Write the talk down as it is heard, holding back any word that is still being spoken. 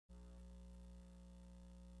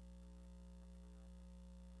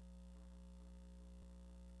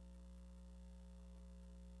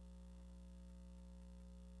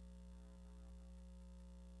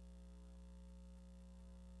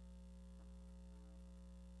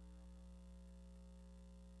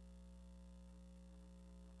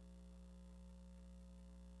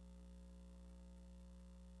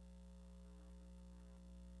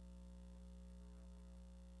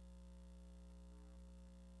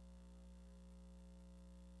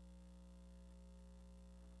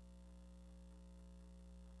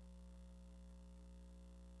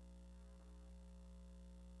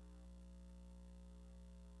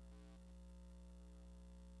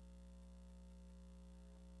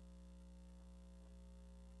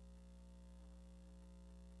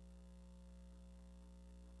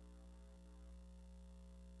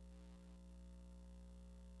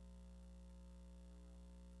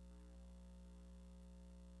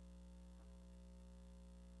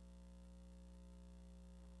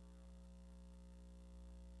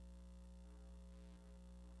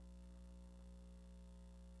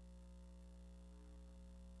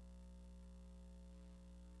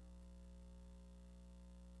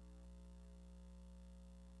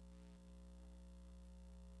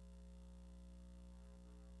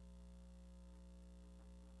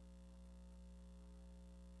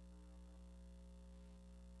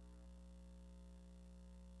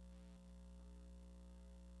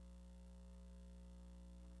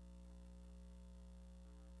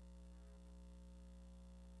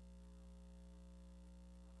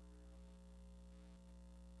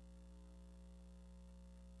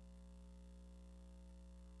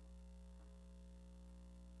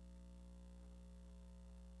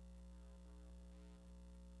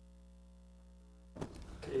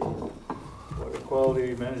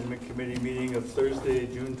Quality Management Committee meeting of Thursday,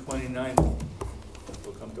 June 29th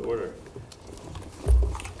will come to order.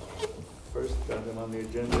 First item on the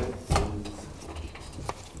agenda is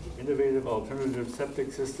Innovative Alternative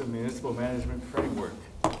Septic System Municipal Management Framework,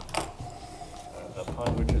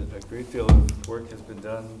 upon which a great deal of work has been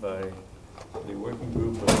done by the working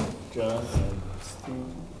group of John and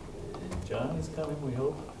Steve. John is coming, we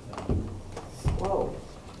hope. Whoa.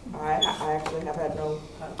 I actually have had no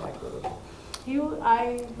contact with him.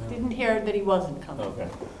 I didn't hear that he wasn't coming. Okay.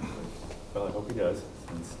 Well, I hope he does,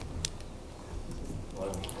 since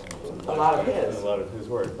A lot of his. A lot of his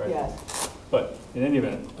work, right? Yes. But in any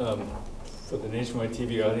event, for the nationwide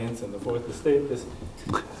TV audience and the Fourth Estate, this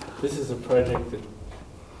is a project that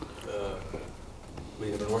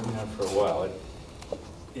we have been working on for a while.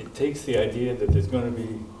 It takes the idea that there's going to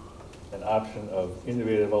be an option of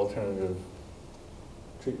innovative alternative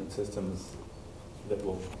treatment systems that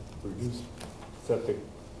will reduce septic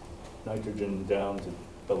nitrogen down to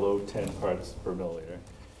below 10 parts per milliliter.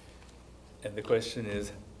 And the question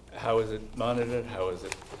is, how is it monitored? How is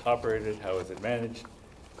it operated? How is it managed?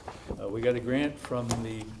 We got a grant from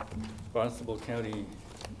the Barnstable County,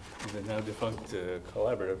 the now defunct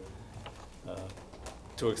collaborative,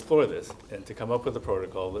 to explore this and to come up with a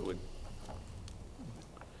protocol that would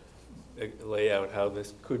lay out how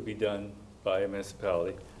this could be done by a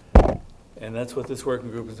municipality. And that's what this working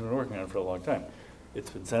group has been working on for a long time. It's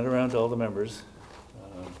been sent around to all the members,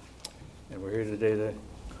 and we're here today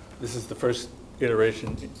this is the first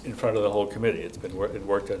iteration in front of the whole committee. It's been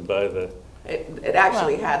worked on by the... It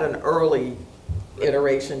actually had an early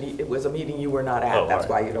iteration. It was a meeting you were not at. Oh, that's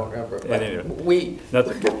right. why you don't remember. But Anyway, we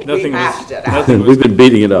nothing hashed it out. We've been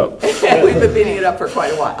beating it up. We've been beating it up for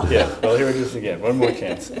quite a while. Yeah, well, here it is again, one more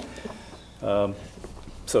chance.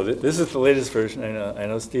 So this is the latest version. I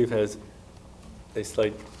know Steve has a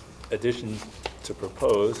slight addition to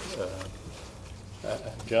propose.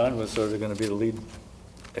 John was sort of going to be the lead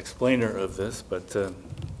explainer of this, but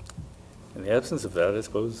in the absence of that, I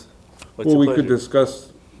suppose, what's Well, your we pleasure? could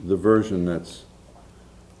discuss the version that's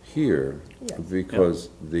here, Yes. because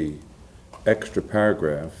the extra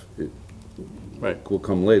paragraph, it Right. will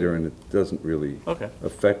come later, and it doesn't really Okay,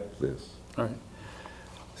 affect this. all right.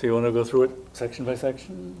 So you want to go through it section by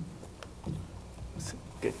section?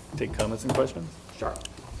 Take comments and questions? Sure.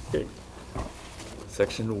 Okay.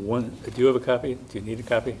 Section 1, do you have a copy? Do you need a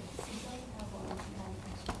copy?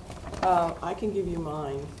 I can give you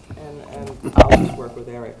mine, and I'll just work with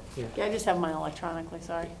Eric here. Yeah, I just have mine electronically,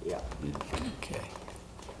 sorry. Yeah. Okay.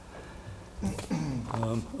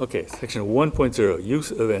 Okay, section 1.0,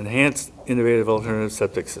 use of enhanced innovative alternative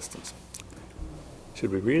septic systems.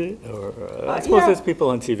 Should we read it? Or I suppose yeah. there's people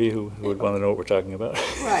on TV who would want to know what we're talking about.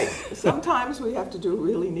 Right. Sometimes we have to do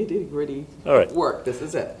really nitty-gritty All right. work. This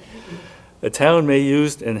is it. A town may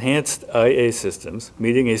use enhanced IA systems,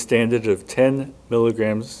 meeting a standard of 10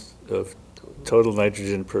 milligrams of total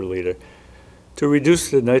nitrogen per liter, to reduce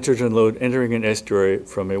the nitrogen load entering an estuary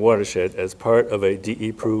from a watershed as part of a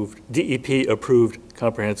DEP-approved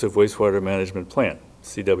comprehensive wastewater management plan,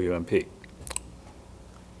 CWMP.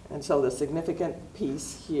 And so the significant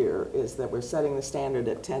piece here is that we're setting the standard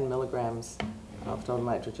at 10 milligrams of total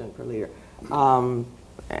nitrogen per liter,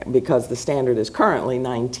 because the standard is currently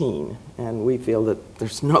 19, and we feel that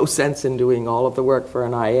there's no sense in doing all of the work for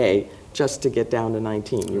an IA just to get down to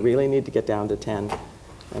 19. You really need to get down to 10.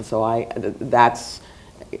 And so that's,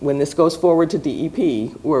 when this goes forward to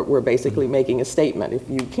DEP, we're basically making a statement. If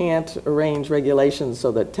you can't arrange regulations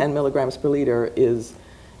so that 10 milligrams per liter is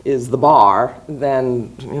the bar,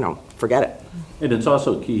 then, forget it. And it's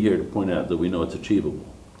also key here to point out that we know it's achievable.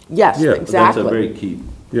 Yes, Yeah, exactly. That's a very key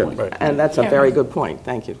Yeah. point. Right. And that's a very good point,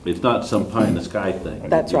 thank you. It's not some pie-in-the-sky thing.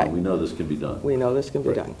 That's right. We know this can be done. We know this can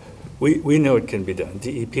be done. We know it can be done.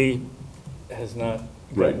 DEP has not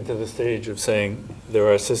gotten Right. to the stage of saying there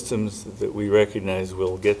are systems that we recognize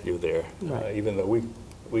will get you there. Right. Even though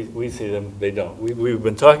we see them, they don't. We've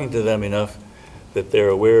been talking to them enough that they're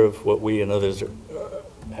aware of what we and others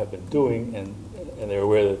have been doing, and they're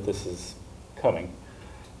aware that this is coming.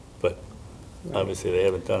 But obviously, they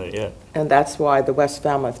haven't done it yet. And that's why the West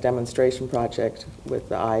Falmouth demonstration project with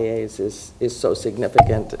the IAs is so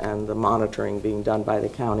significant, and the monitoring being done by the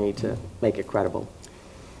county to make it credible.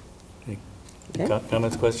 Okay.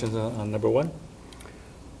 Comments, questions on number 1?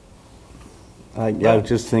 Yeah, I was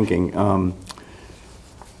just thinking,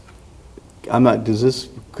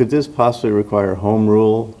 could this possibly require home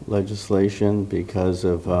rule legislation because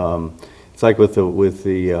of, it's like with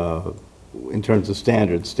the in terms of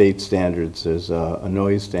standards, state standards, there's a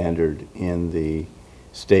noise standard in the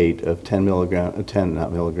state of 10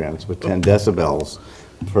 decibels,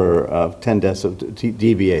 for 10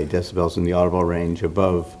 dBA, decibels in the audible range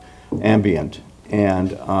above ambient.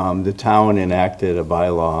 And the town enacted a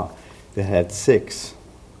bylaw that had 6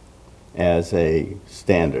 as a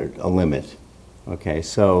standard, a limit. Okay,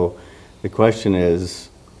 so the question is,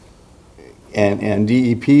 and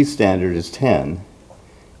DEP standard is 10,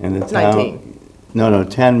 and the town... 19. No,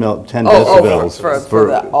 10 Oh, decibels. for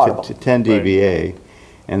the audible. 10 dBA,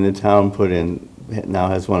 and the town put in, now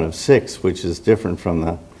has one of 6, which is different from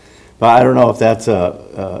the, but I don't know if that's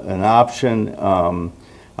an option.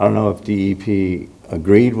 I don't know if DEP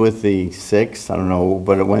agreed with the 6, I don't know,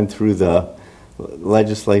 but it went through the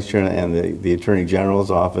legislature and the Attorney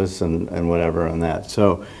General's office and whatever on that.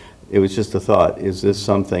 So it was just a thought, is this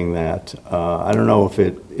something that, I don't know if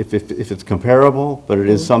it's comparable, but it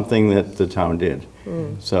is something that the town did.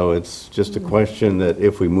 So it's just a question that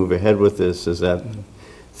if we move ahead with this, is that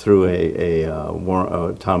through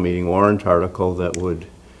a town meeting warrant article that would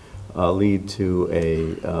lead to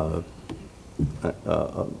a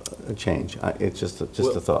change? It's just a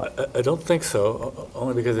thought. I don't think so,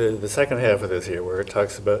 only because of the second half of this here, where it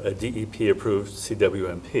talks about a DEP-approved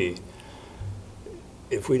CWMP.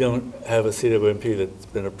 If we don't have a CWMP that's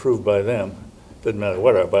been approved by them, doesn't matter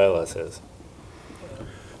what our bylaw says.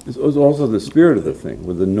 It was also the spirit of the thing,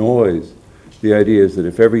 with the noise. The idea is that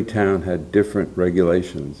if every town had different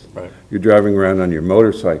regulations, Right. you're driving around on your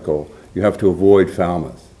motorcycle, you have to avoid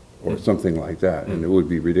Falmouth, or something like that, and it would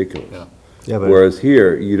be ridiculous. Yeah. Yeah, but, Whereas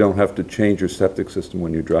here, you don't have to change your septic system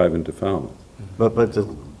when you drive into Falmouth. but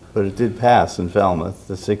it did pass in Falmouth,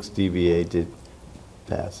 the 6 dBA did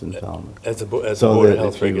pass in Falmouth. As a So Board of that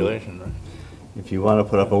Health if you- regulation, right? If you want to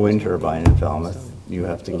put up a wind turbine in Falmouth, you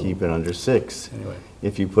have to keep it under 6. Anyway.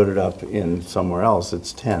 If you put it up in somewhere else,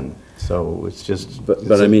 it's 10. So it's just. But it's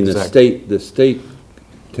I mean, the exact- state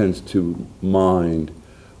tends to mind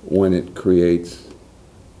when it creates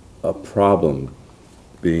a problem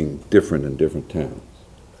being different in different towns.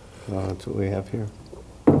 That's what we have here.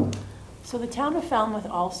 So the town of Falmouth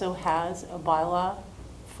also has a bylaw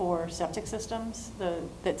for septic systems,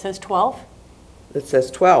 that says 12? It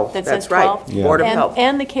says 12, That that's says right. 12? Yeah. Board of And- Health.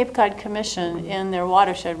 And the Cape Cod Commission, in their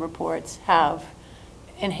watershed reports, have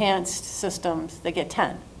enhanced systems that get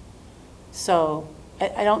 10. So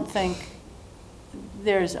I don't think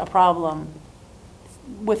there's a problem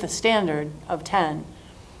with a standard of 10,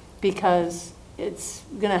 because it's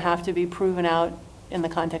going to have to be proven out in the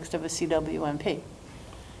context of a CWMP.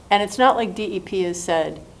 And it's not like DEP has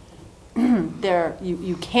said,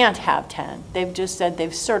 you can't have 10. They've just said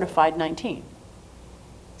they've certified 19.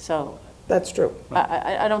 So That's true,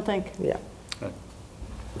 I don't think yeah.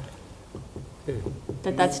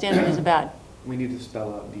 that standard is bad. We need to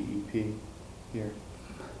spell out DEP here.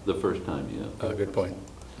 The first time, yeah. Good point.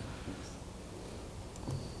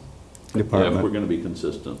 Yeah, if we're Department, gonna be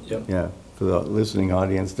consistent. Yep, yeah, for the listening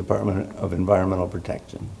audience, Department of Environmental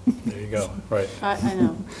Protection. there you go, right. I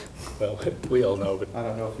know. Well, we all know, but, I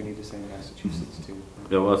don't know if we need to say Massachusetts too.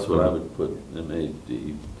 Yeah, well, that's what I would put,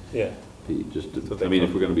 MADP, yeah, just So to, they I mean, if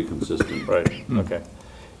can- we're gonna be consistent. right, okay.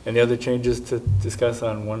 Any other changes to discuss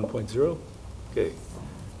on 1.0? Okay.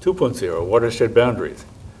 2.0, watershed boundaries.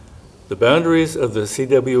 The boundaries of the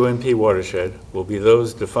CWMP watershed will be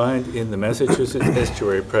those defined in the Massachusetts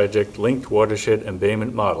Estuary Project Linked Watershed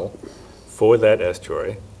Embayment Model for that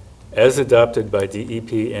estuary, as adopted by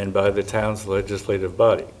DEP and by the town's legislative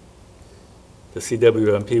body. The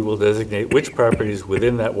CWMP will designate which properties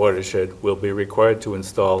within that watershed will be required to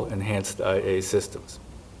install enhanced IA systems.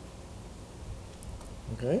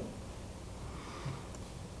 Okay.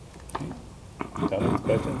 Comments,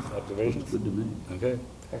 questions, observations? Good to me. Okay.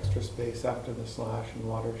 Extra space after the slash and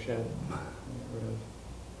watershed. Get rid of-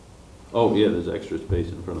 Oh, yeah, there's extra space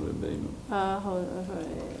in front of embayment.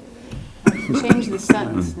 Change the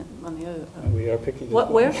sentence on the other. We are picky.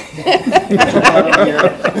 What, where?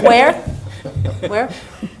 Where? Where?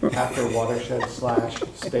 After watershed slash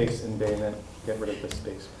space and Bayment, get rid of the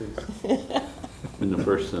space, please. In the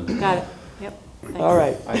first sentence. Got it, yep. Thanks. All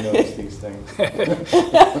right, I notice these things.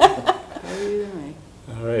 Better you than me.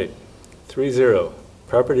 All right. 3.0,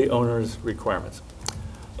 property owners' requirements.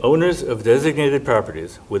 Owners of designated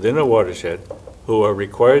properties within a watershed who are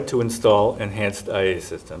required to install enhanced IA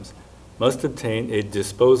systems must obtain a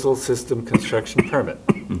disposal system construction permit,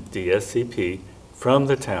 DSCP, from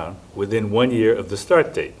the town within 1 year of the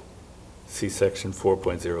start date, see section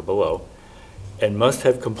 4.0 below, and must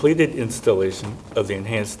have completed installation of the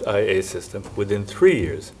enhanced IA system within 3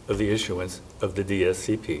 years of the issuance of the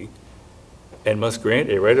DSCP, and must grant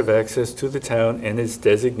a right of access to the town and its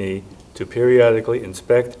designee to periodically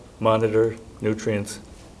inspect, monitor nutrients,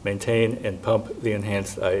 maintain, and pump the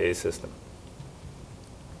enhanced IA system.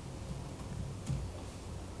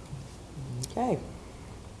 Okay.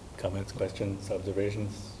 Comments, questions,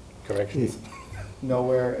 observations, corrections?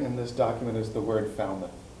 Nowhere in this document is the word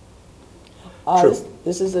Falmouth. True.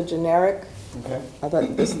 This is a generic, Okay? I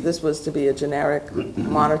thought this was to be a generic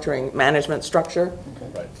monitoring management structure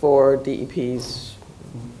Okay. Right. for DEP's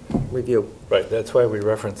review. Right, that's why we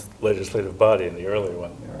referenced legislative body in the earlier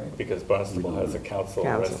one, All right. because Barnstable has a council, the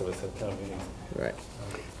rest of us have town meetings. Right.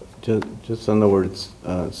 Just on the words,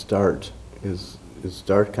 start, is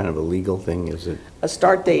start kind of a legal thing, is it? A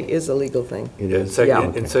start date is a legal thing. It Yeah, is?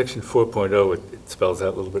 Yeah. in section 4.0, it spells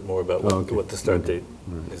out a little bit more about Oh, okay. what the start date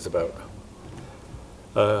is about.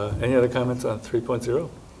 Any other comments on 3.0?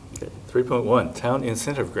 Okay. 3.1, town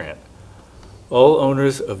incentive grant. All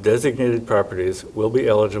owners of designated properties will be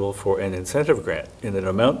eligible for an incentive grant in an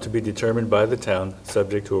amount to be determined by the town,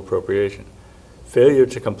 subject to appropriation. Failure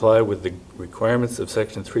to comply with the requirements of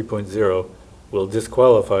section 3.0 will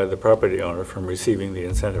disqualify the property owner from receiving the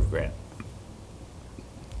incentive grant.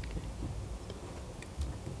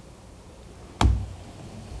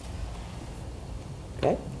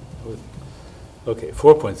 Okay? Okay,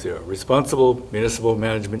 4.0, responsible municipal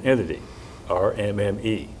management entity,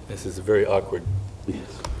 RMME. This is a very awkward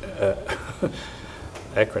uh,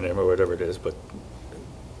 acronym or whatever it is, but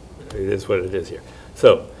it is what it is here.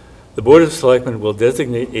 So, the Board of Selectmen will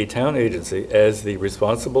designate a town agency as the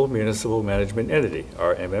responsible municipal management entity,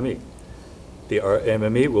 RMME. The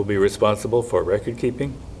RMME will be responsible for record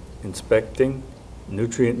keeping, inspecting,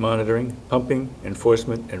 nutrient monitoring, pumping,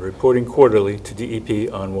 enforcement, and reporting quarterly to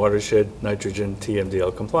DEP on watershed nitrogen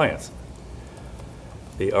TMDL compliance.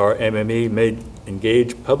 The RMME may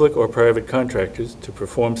engage public or private contractors to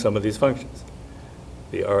perform some of these functions.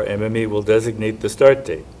 The RMME will designate the start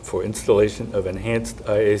date for installation of enhanced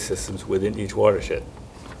IA systems within each watershed.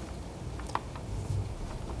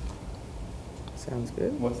 Sounds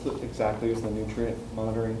good. What's exactly is the nutrient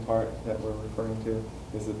monitoring part that we're referring to?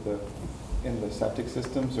 Is it in the septic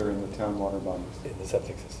systems or in the town water bodies? In the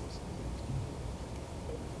septic systems.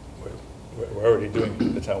 We're already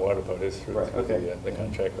doing the town water bodies through Right, okay. the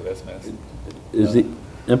contract with SMS. Is the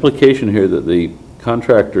implication here that the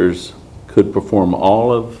contractors could perform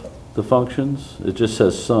all of the functions? It just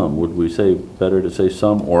says some. Would we say better to say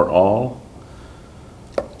some or all?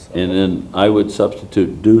 And then I would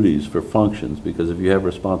substitute duties for functions, because if you have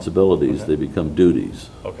responsibilities, Okay. they become duties.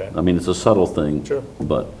 Okay. I mean, it's a subtle thing. Sure.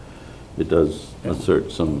 But it does Yeah.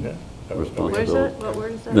 assert some Yeah. responsibility. Where's that? What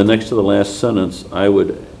word is that? The next to the last sentence, I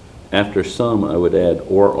would, after some, I would add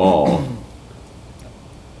or all.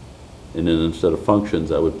 And then instead of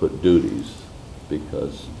functions, I would put duties,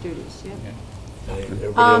 because, Duties, yeah.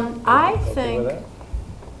 Everybody I okay with think that?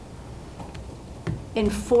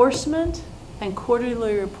 enforcement and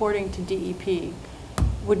quarterly reporting to DEP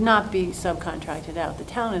would not be subcontracted out. The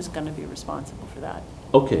town is going to be responsible for that.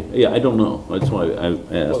 okay, yeah, I don't know. That's why I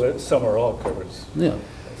Well, asked. that some or all covers, Yeah,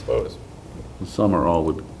 I suppose. some or all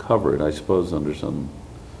would cover it, I suppose, under some,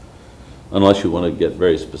 unless you want to get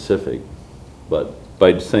very specific. But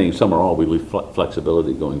by saying some or all, we leave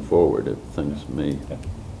flexibility going forward if things may. Yeah.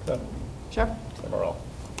 So, Sure. some or all.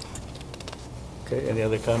 Okay, any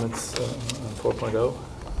other comments on 4.0?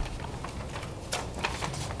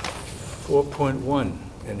 4.1,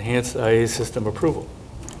 enhanced IA system approval.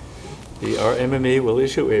 The RMME will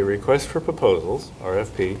issue a request for proposals,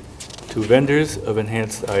 RFP, to vendors of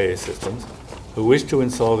enhanced IA systems who wish to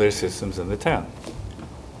install their systems in the town.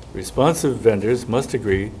 Responsive vendors must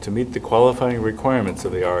agree to meet the qualifying requirements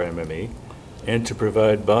of the RMME and to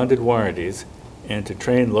provide bonded warranties and to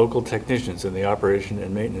train local technicians in the operation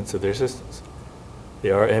and maintenance of their systems. The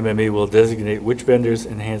RMME will designate which vendors'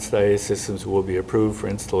 enhanced IA systems will be approved for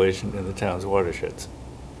installation in the town's watersheds.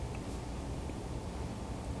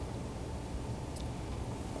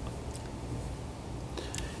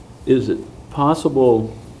 Is it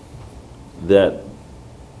possible that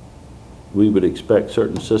we would expect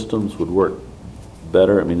certain systems would work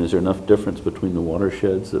better? I mean, is there enough difference between the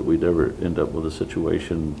watersheds that we'd ever end up with a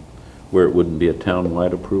situation where it wouldn't be a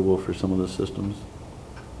town-wide approval for some of the systems?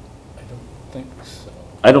 I don't think so.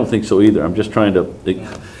 I don't think so either. I'm just trying to,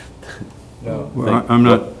 No. Well, I'm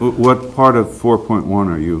not, what part of 4.1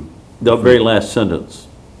 are you? the very last sentence.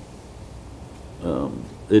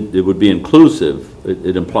 It would be inclusive,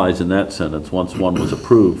 it implies in that sentence, once one was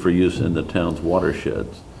approved for use in the town's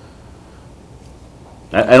watersheds.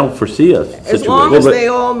 I don't foresee a situation. As long as they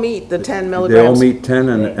all meet the 10 They all milligrams. meet 10,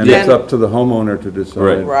 and it's Then- up to the homeowner to decide.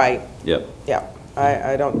 Right. Right, Yep, yeah,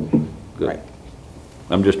 I don't, good. right.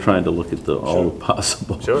 I'm just trying to look at all Sure. the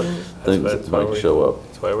possible Sure. things That's that why might we- show up.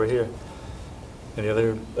 That's why we're here. Any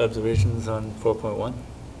other observations on 4.1?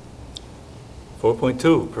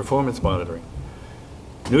 4.2, performance monitoring.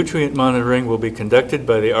 Nutrient monitoring will be conducted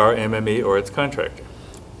by the RMME or its contractor.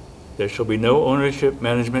 There shall be no ownership,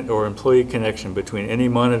 management, or employee connection between any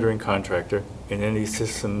monitoring contractor and any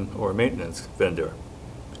system or maintenance vendor.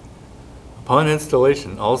 Upon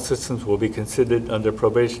installation, all systems will be considered under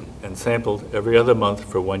probation and sampled every other month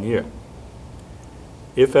for 1 year.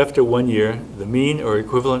 If after 1 year, the mean or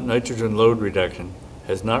equivalent nitrogen load reduction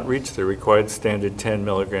has not reached the required standard 10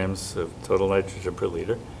 milligrams of total nitrogen per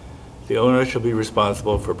liter, the owner shall be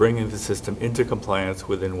responsible for bringing the system into compliance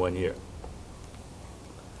within 1 year.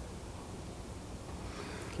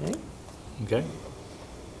 Okay. Okay?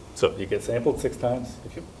 So you get sampled 6 times.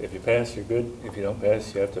 If you pass, you're good. If you don't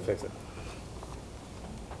pass, you have to fix it.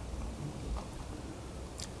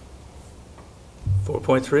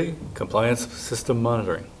 .3, compliance system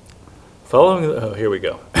monitoring. Here we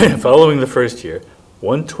go. Following the first year,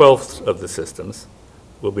 1/12 of the systems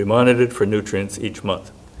will be monitored for nutrients each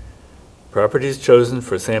month. Properties chosen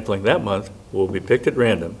for sampling that month will be picked at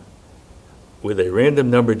random with a random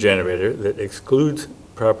number generator that excludes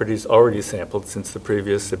properties already sampled since the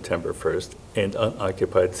previous September 1st and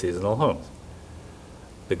unoccupied seasonal homes.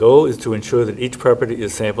 The goal is to ensure that each property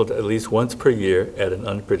is sampled at least once per year at an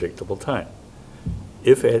unpredictable time.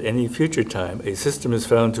 If at any future time a system is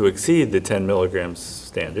found to exceed the 10 milligrams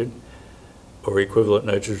standard or equivalent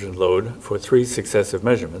nitrogen load for 3 successive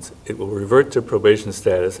measurements, it will revert to probation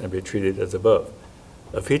status and be treated as above.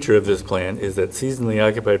 A feature of this plan is that seasonally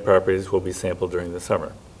occupied properties will be sampled during the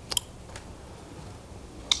summer.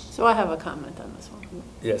 So I have a comment on this one.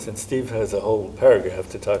 Yes, and Steve has a whole paragraph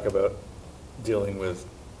to talk about dealing with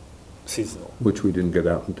seasonal, Which we didn't get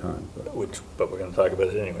out in time, but, but we're going to talk about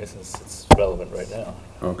it anyway since it's relevant right now.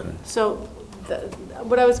 okay. So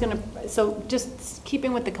so just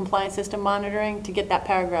keeping with the compliance system monitoring, to get that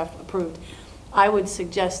paragraph approved, I would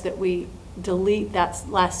suggest that we delete that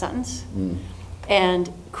last sentence and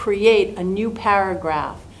create a new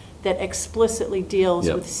paragraph that explicitly deals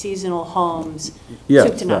Yep. with seasonal homes, Yes,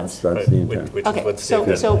 soup to nuts. that's the intent. Which is Okay, what Steve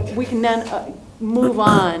has. so we can then move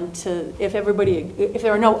on to, if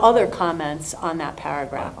there are no other comments on that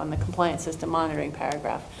paragraph, on the compliance system monitoring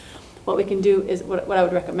paragraph, what we can do is, what I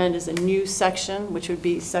would recommend is a new section, which would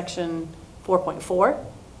be section 4.4.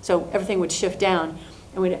 So everything would shift down,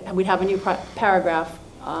 and we'd have a new paragraph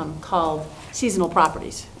called seasonal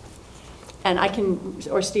properties. And I can,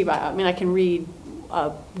 or Steve, I can read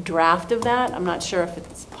a draft of that. I'm not sure if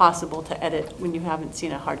it's possible to edit when you haven't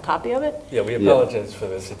seen a hard copy of it. Yeah, we apologize for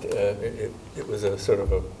this. It was a sort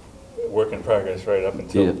of a work in progress right up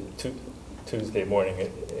until Tuesday morning at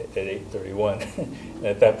 8:31. And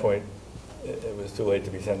at that point, it was too late to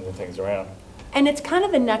be sending things around. And it's kind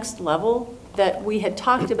of the next level that we had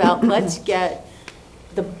talked about. Let's get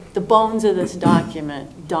the bones of this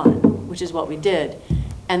document done, which is what we did.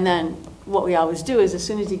 And then what we always do is, as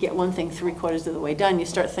soon as you get one thing 3/4 of the way done, you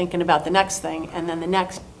start thinking about the next thing, and then the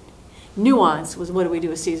next nuance was, what do we do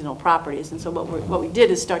with seasonal properties? And so what we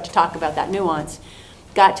did is start to talk about that nuance,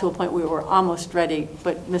 got to a point where we were almost ready,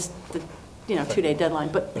 but missed the 2-day deadline.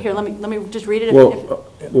 But here, let me just read it. Well,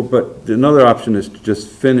 but another option is to just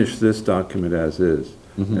finish this document as is,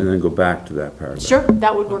 and then go back to that paragraph. Sure,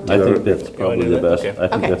 that would work I too. think that's probably the best, Okay. I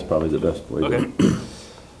think Okay. that's probably the best way to. Okay.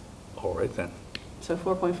 All right then. So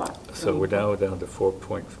 4.5. So we're now down to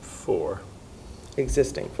 4.4.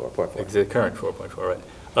 Existing 4.4. Current 4.4, right.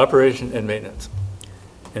 Operation and maintenance.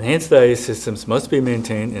 Enhanced value systems must be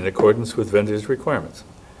maintained in accordance with vendors' requirements.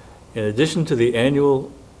 In addition to the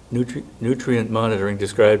annual nutrient monitoring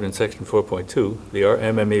described in section 4.2, the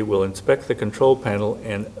RMME will inspect the control panel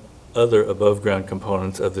and other above-ground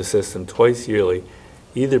components of the system twice yearly,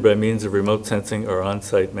 either by means of remote sensing or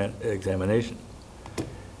on-site examination.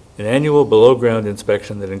 An annual below-ground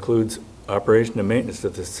inspection that includes operation and maintenance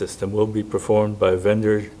of the system will be performed by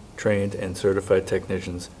vendor-trained and certified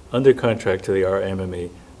technicians under contract to the RMME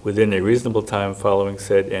within a reasonable time following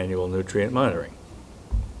said annual nutrient monitoring.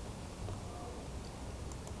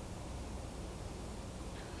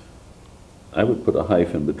 I would put a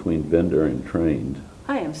hyphen between vendor and trained.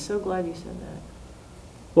 I am so glad you said that.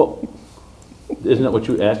 Well, isn't that what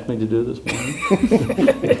you asked me to do this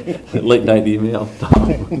morning? Late night email.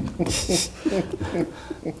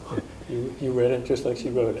 You read it just like she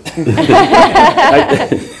wrote it.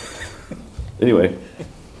 Anyway,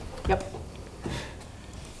 Yep.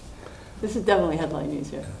 This is definitely headline news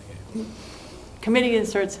here. Committee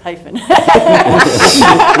inserts hyphen.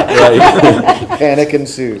 Panic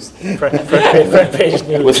ensues. Front page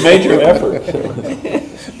news. with major effort.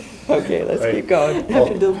 Okay, let's Right. keep going.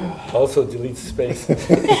 Also delete space.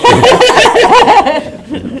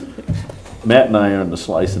 Matt and I are in the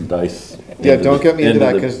slice and dice. Yeah, don't get me into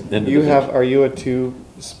that, end of because the you page. are you a 2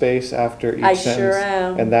 space after each I sentence. sure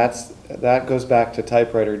am. And that goes back to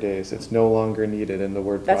typewriter days. It's no longer needed in the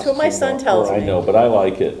word That's what my processing son tells world. I know, but I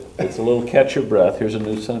like it. It's a little catch your breath, here's a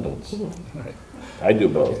new sentence. I do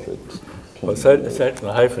both. It's- Well, aside from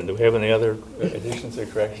the hyphen, do we have any other additions or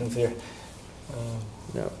corrections here?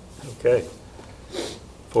 No. Okay.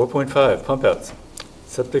 4.5, pump outs.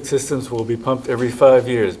 Septic systems will be pumped every 5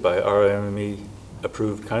 years by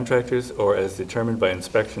RME-approved contractors or as determined by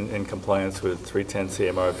inspection in compliance with 310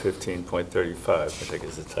 CMR 15.35, which I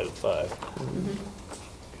guess is Title 5.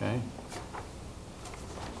 Okay.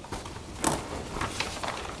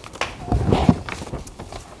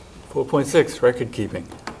 .6, record keeping.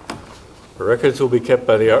 The records will be kept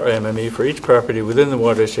by the RMME for each property within the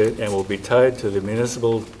watershed and will be tied to the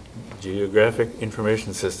Municipal Geographic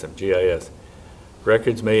Information System, GIS.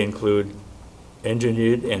 Records may include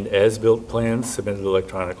engineered and as-built plans submitted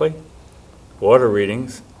electronically, water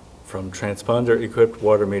readings from transponder-equipped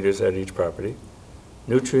water meters at each property,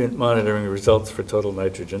 nutrient monitoring results for total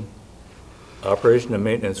nitrogen, operation and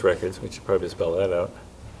maintenance records, we should probably spell that out.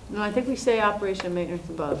 No, I think we say operation and maintenance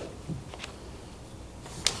above.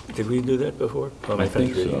 Did we do that before? Let me I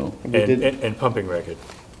think finish so. reading. We did. And pumping record.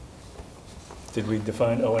 Did we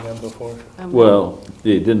define O&M before? Well,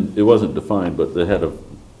 it wasn't defined, but the head of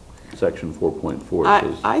section 4.4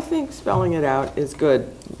 says. I think spelling it out is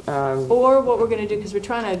good. Or what we're going to do, because we're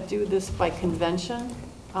trying to do this by convention,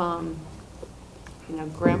 grammatical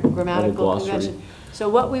glossary. convention. So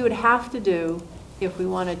what we would have to do, if we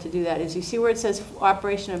wanted to do that, is you see where it says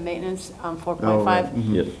operation and maintenance, 4.5? Oh, right.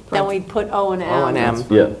 Mhm. Yeah, Then we'd put O&M. O&M.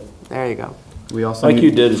 yeah, There you go. We also like need-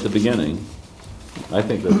 you did at the beginning. I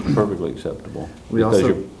think that's perfectly acceptable. We because also-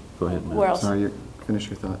 you're- Go ahead, Matt. Where else? Sorry, finish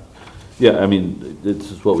your thought. Yeah, I mean,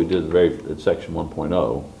 this is what we did at section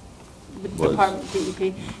 1.0, was- Department,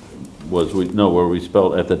 DEP. where we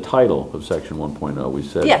spelled, at the title of section 1.0, we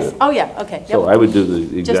said Yes, that. oh, yeah, okay. So yep. I would do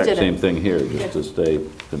the exact did it. same thing here, just Good. to stay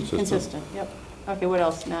consistent. Consistent, yep. Okay, what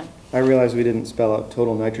else, Matt? I realize we didn't spell out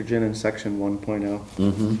total nitrogen in section 1.0.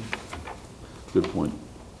 Mm-hmm. Good point.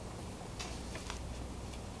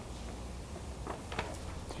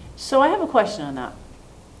 So I have a question on that.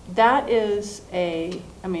 That is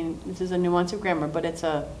this is a nuance of grammar, but it's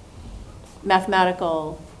a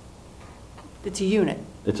mathematical, it's a unit.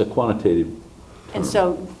 It's a quantitative And term.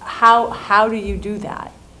 so how do you do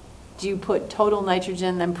that? Do you put total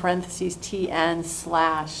nitrogen, then parentheses TN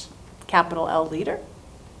 / capital L liter?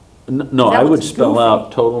 No, Is that I would what's spell goofy?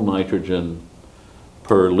 out total nitrogen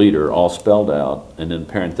per liter, all spelled out, and then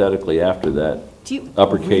parenthetically after that, Do you?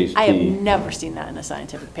 uppercase I have T. never seen that in a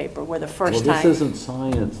scientific paper where the Well, first this time. isn't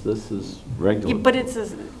science, this is Yeah, regular. but it's,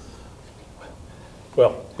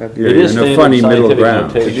 Well, That'd It be- is in a standard funny middle scientific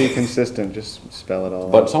ground. To be notation. consistent, just spell it all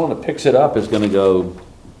But out. someone that picks it up is gonna go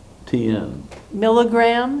TN.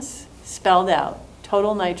 milligrams spelled out,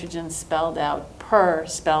 total nitrogen spelled out, per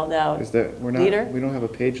spelled out. Is that, Liter? we don't have a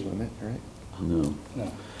page limit, right? No.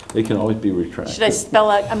 no. They can always be retracted. Should I spell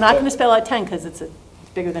out, I'm not going to spell out 10 because it's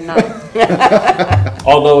bigger than 9.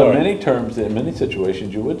 Although in many terms, in many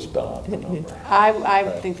situations, you would spell out the number. I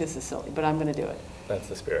think this is silly, but I'm going to do it. That's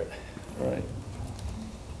the spirit. Right.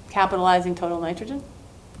 Capitalizing total nitrogen?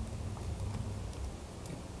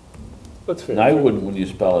 What's fair? And I wouldn't when you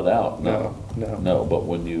spell it out, no. No. No, but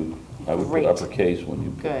when you, I would put Great. uppercase when you.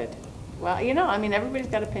 Good. Well, everybody's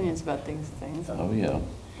got opinions about things. Oh, yeah.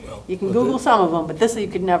 You can Google some of them, but this you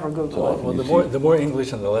could never Google it. Well, the more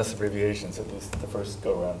English and the less abbreviations, at least the first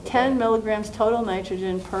go-around. 10 milligrams total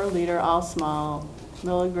nitrogen per liter, all small,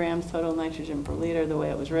 milligrams total nitrogen per liter, the way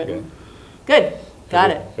it was written. Good,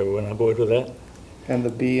 got it. Everyone on board with that? And the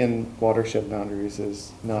B in watershed boundaries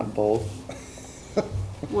is not bold.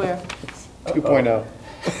 Where? 2.0.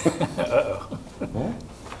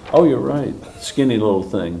 Oh, you're right. Skinny little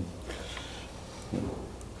thing.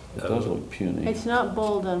 It does look puny. It's not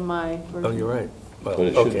bold on my version. Oh, you're right. Well, But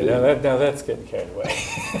it should okay, be. now that's getting carried away.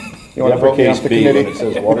 You The want to vote me off uppercase the B when committee? it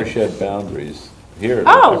says watershed boundaries. Here,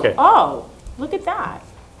 Okay. Oh, look at that.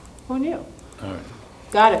 Who knew? All right.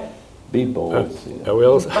 Got it. be bold. Are we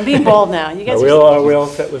all, I'm being bold now. You guys are we all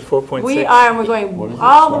set with 4.6? We are, and we're going What is it?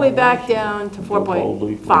 all the way back down to Go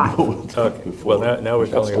boldly, 4.5. Okay, well, now we're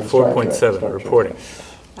calling it That's Star Trek, 4.7, Star Trek. reporting.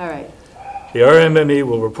 All right. The RMME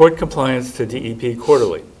will report compliance to DEP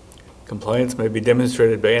quarterly. Compliance may be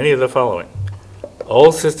demonstrated by any of the following.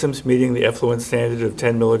 All systems meeting the effluent standard of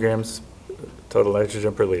 10 milligrams total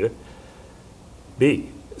nitrogen per liter. B,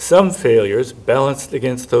 some failures balanced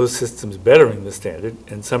against those systems bettering the standard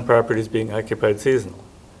and some properties being occupied seasonal.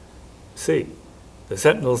 C, the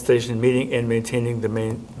Sentinel station meeting and maintaining the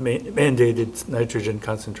mandated nitrogen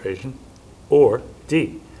concentration. Or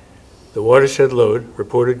D, The watershed load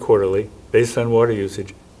reported quarterly, based on water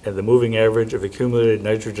usage, and the moving average of accumulated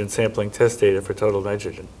nitrogen sampling test data for total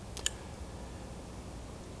nitrogen.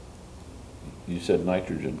 You said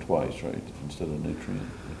nitrogen twice, right, instead of nutrient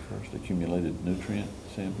at first, accumulated nutrient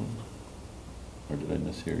sampling? Or did I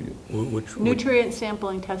mishear you? Which, Nutrient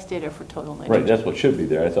sampling test data for total Right, nitrogen. that's what should be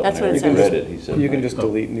there. I thought That's when what it Eric says. read it, he said. You can just nitro-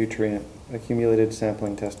 delete nutrient, accumulated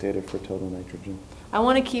sampling test data for total nitrogen. I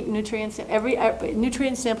want to keep nutrients,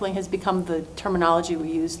 nutrient sampling has become the terminology we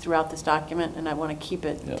use throughout this document, and I want to keep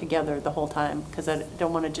it Yeah. together the whole time, because I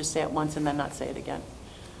don't want to just say it once and then not say it again.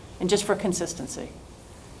 And just for consistency.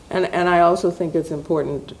 And I also think it's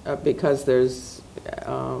important because there's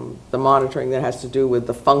the monitoring that has to do with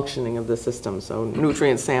the functioning of the system. So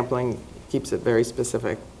nutrient sampling keeps it very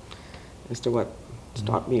specific as to what's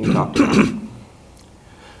being talked about.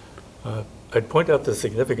 I'd point out the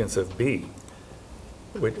significance of B,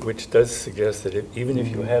 which does suggest that even if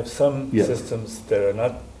you have some Yeah. systems that are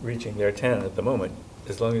not reaching their 10 at the moment,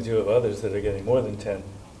 as long as you have others that are getting more than 10,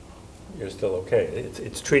 you're still okay.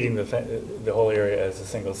 It's treating the whole area as a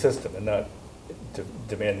single system and not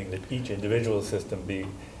demanding that each individual system be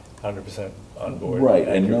 100% on board. Right,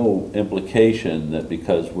 and accurate. no implication that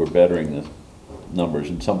because we're bettering the numbers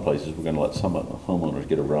in some places, we're gonna let some homeowners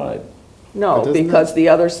get a ride. No, But doesn't because that- the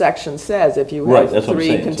other section says if you Right, have that's what I'm three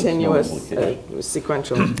saying, so it's no continuous implication.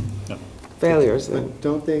 sequential failures, then. But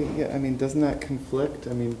don't they, yeah, I mean, doesn't that conflict?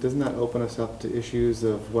 I mean, doesn't that open us up to issues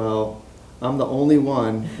of, well, I'm the only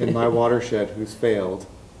one in my watershed who's failed?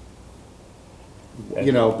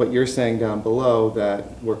 You know, but you're saying down below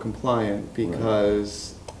that we're compliant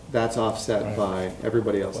because that's offset by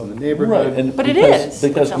everybody else in the Right, neighborhood. and But it because- is,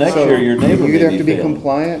 Because with next some- year, your neighbor You either may have to be be failing.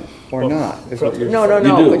 compliant or Well, not, is what you're No, no, saying.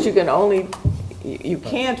 You no, do. but you can only, you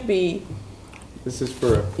can't be, This is for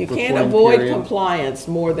a you can't reporting avoid period. compliance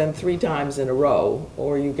more than 3 times in a row,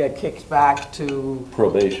 or you get kicked back to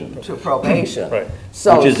Probation. probation. Right.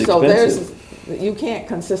 So, Which is so there's, expensive. you can't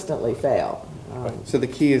consistently fail. So the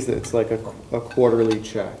key is that it's like a quarterly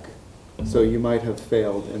check. So you might have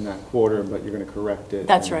failed in that quarter, but you're gonna correct it.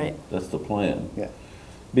 That's and- right. That's the plan. Yeah.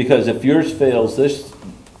 Because if yours fails this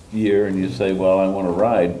year and you say, well, I want to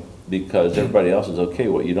ride because everybody else is okay,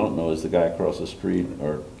 what you don't know is the guy across the street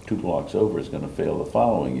or 2 blocks over is going to fail the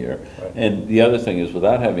following year. Right. And the other thing is,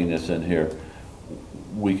 without having this in here,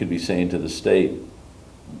 we could be saying to the state,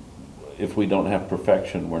 if we don't have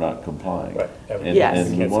perfection, we're not complying. Right. And- Yes.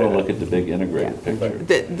 And we Can't want say to that. look at the big integrated Yeah. picture.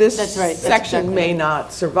 This That's right, that's section exactly may right.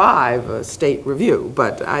 not survive a state review,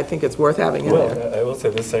 but I think it's worth having in Well, there. I will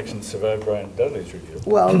say this section survived Brian Dudley's review.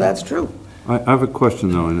 Well, that's true. I have a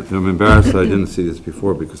question, though, and I'm embarrassed I didn't see this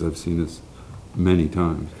before because I've seen this many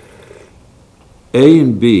times. A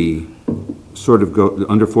and B sort of go,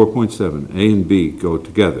 under 4.7, A and B go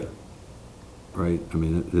together, right? I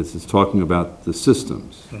mean, this is talking about the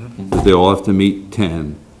systems, that they all have to meet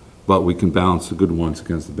 10, but we can balance the good ones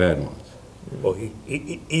against the bad ones. Well,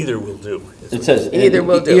 either will do. is It what- says. Either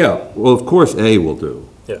will do. Yeah, well, of course, A will do,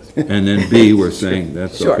 Yes. and then B, we're saying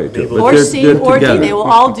that's Sure. okay too. But Or they're- C they're or D, together. they will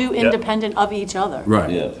all do Yeah. independent of each other.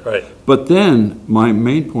 Right. Yeah. Right. But then, my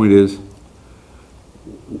main point is,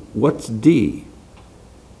 what's D?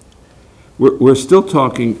 We're still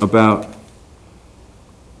talking about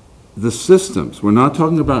the systems. We're not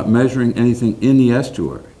talking about measuring anything in the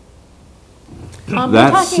estuary. We're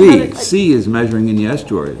That's talking C. about C is measuring in the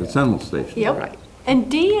estuary, the Sentinel Station. Yep. And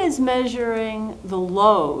D is measuring the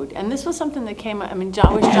load, and this was something that came, I mean,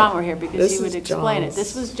 John, wish John were here because This he would is explain it. John's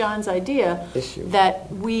This was John's idea, issue.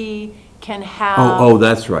 that we can have. Oh,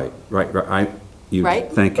 that's right, right. Right?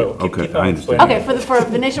 Thank you, Oh, keep okay, on I understand. Okay, for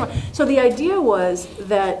the nationwide. So the idea was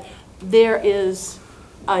that there is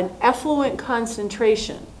an effluent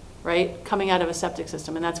concentration, right, coming out of a septic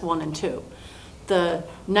system, and that's 1 and 2. The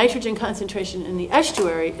nitrogen concentration in the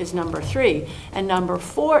estuary is number 3, and number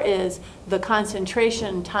 4 is the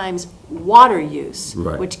concentration times water use,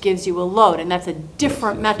 Right. which gives you a load, and that's a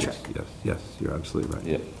different Yes, metric. Yes, yes, you're absolutely right.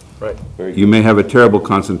 Yeah, Right. very You good. may have a terrible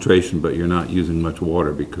concentration, but you're not using much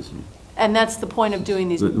water because, And that's the point of doing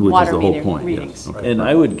these which is water the whole meter point, readings. yes. Okay. And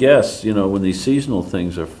I would guess, you know, when these seasonal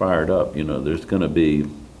things are fired up, you know, there's going to be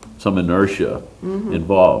some inertia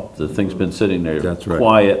involved. The thing's been sitting there That's right.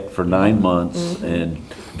 quiet for 9 months, and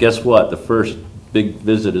guess what? The first big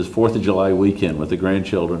visit is 4th of July weekend with the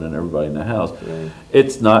grandchildren and everybody in the house.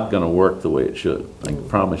 It's not going to work the way it should, I can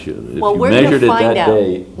promise you. If Well, you we're gonna measured it find that out.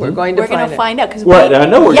 day. We're going to We're going find to it. find out, because Right, I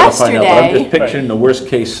know we're going to find out, but I'm just yesterday, picturing the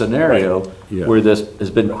worst-case scenario Yeah. where this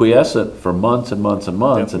has been quiescent for months and months and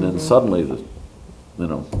months, and then suddenly, you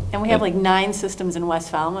know. and we have like 9 systems in West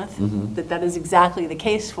Falmouth, that is exactly the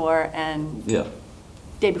case for, and Yeah.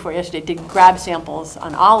 day before yesterday, did grab samples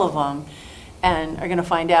on all of them, and are gonna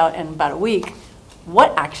find out in about a week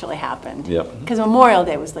what actually happened. Yep. Because Memorial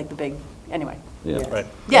Day was like the big, anyway. Yeah. Right.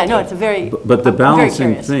 Yeah, no, it's a very, But the I'm very balancing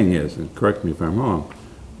curious. thing is, and correct me if I'm wrong,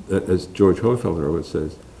 as George Hofelder always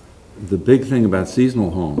says, the big thing about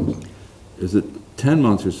seasonal homes is that 10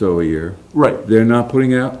 months or so a year, Right, they're not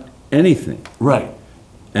putting out anything. right.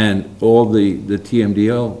 And all the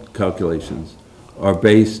TMDL calculations are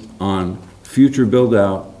based on future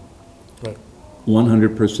build-out, Right.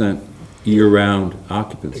 100% year-round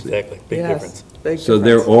occupancy. Exactly, big Yes, difference. big So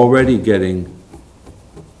they're difference. already getting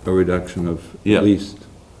a reduction of Yeah. at least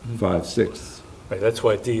 5/6. Right, that's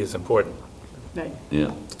why D is important. Right, Yeah.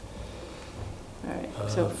 all right,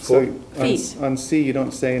 so, So fees. on C, you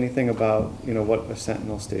don't say anything about, you know, what a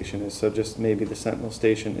sentinel station is, so just maybe the sentinel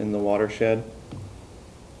station in the watershed?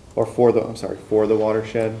 Or for the, I'm sorry, for the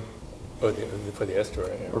watershed, Or for the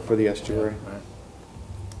estuary. yeah. or for the estuary, Yeah, right.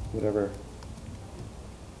 whatever.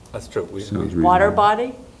 That's true. Sounds Water reasonable.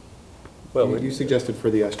 body? Well, You suggested for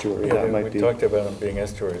the estuary, yeah, that might we be. talked about them being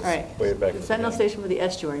estuaries All right. way back. at The the Sentinel beginning. Station for the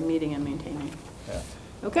estuary, meeting and maintaining. Yeah.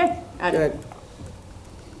 Okay, added.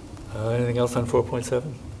 Good. Anything else on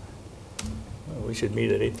 4.7? We should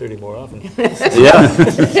meet at 8:30 more often.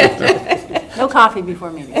 Yeah. No coffee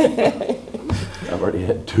before meeting. I've already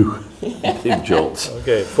had two big jolts.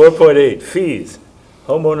 Okay, 4.8, fees.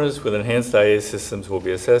 Homeowners with enhanced IA systems will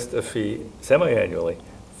be assessed a fee semi-annually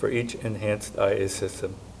for each enhanced IA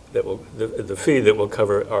system that will, the fee that will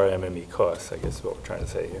cover our MME costs, I guess is what we're trying to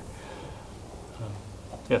say here.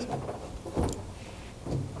 Yes,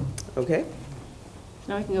 Okay,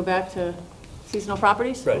 Now we can go back to seasonal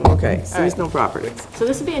properties? right. okay, seasonal properties. So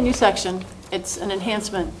this would be a new section. It's an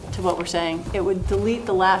enhancement to what we're saying. It would delete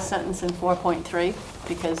the last sentence in 4.3,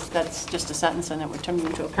 because that's just a sentence and it would turn you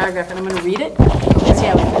into a paragraph, and I'm going to read it and see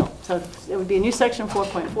how we feel. So it would be a new section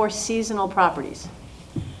 4.4, seasonal properties.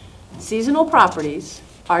 Seasonal properties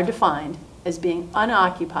are defined as being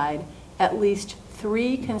unoccupied at least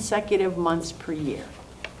 3 consecutive months per year.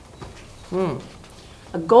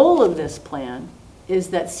 A goal of this plan is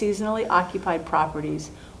that seasonally occupied properties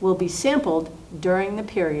will be sampled during the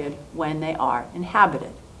period when they are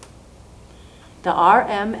inhabited. The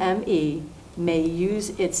RMME may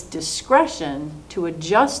use its discretion to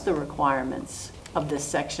adjust the requirements of this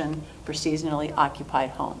section for seasonally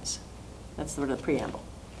occupied homes. That's the preamble.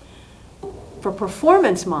 For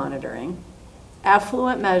performance monitoring,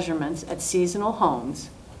 affluent measurements at seasonal homes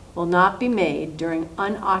will not be made during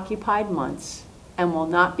unoccupied months and will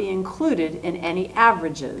not be included in any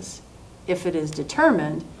averages if it is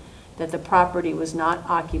determined that the property was not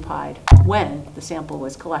occupied when the sample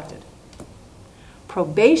was collected.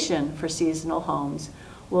 Probation for seasonal homes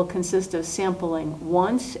will consist of sampling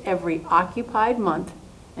once every occupied month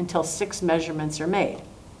until 6 measurements are made.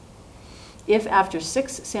 If after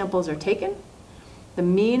 6 samples are taken, the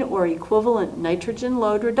mean or equivalent nitrogen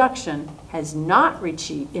load reduction has not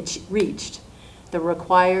reached the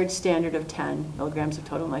required standard of 10 milligrams of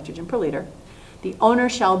total nitrogen per liter, the owner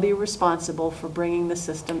shall be responsible for bringing the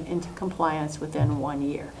system into compliance within 1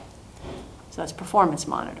 year. So that's performance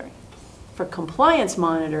monitoring. For compliance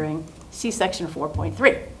monitoring, see section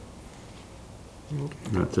 4.3.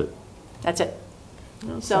 That's it. That's it.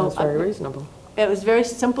 That So, Sounds very reasonable. It was very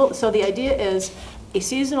simple. So the idea is a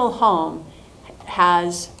seasonal home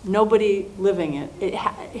has nobody living in it.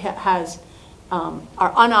 It has,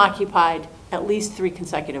 are unoccupied at least 3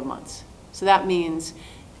 consecutive months. So that means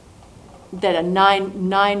that a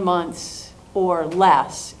nine months or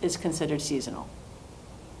less is considered seasonal.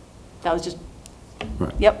 That was just,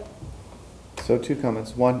 Right. yep. So 2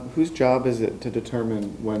 comments. One, whose job is it to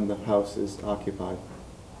determine when the house is occupied?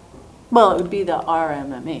 Well, it would be the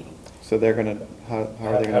RMME. So they're gonna, how are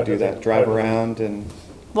How they gonna do do they- that? Drive how do they- around and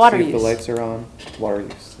Water see if the use. lights are on? Water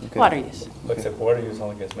use, okay. Water use. Except water use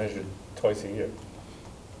only gets measured twice a year.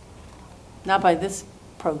 Not by this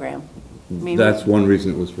program. I mean, That's one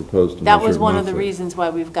reason it was proposed to that measure was one of the monthly. reasons why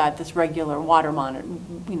we've got this regular water monitor,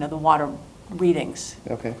 the water readings,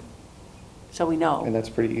 Okay, so we and know. that's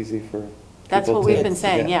pretty easy for That's people what we've to- been to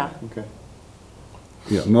saying, get. yeah. Okay,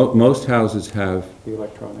 Yeah, most houses have the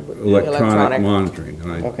electronic. electronic Electronic. monitoring.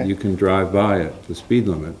 and Okay. You can drive by at the speed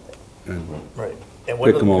limit and Right. And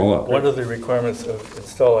Pick them all up. One of the requirements of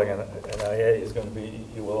installing an IA is going to be,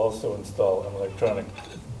 you will also install an electronic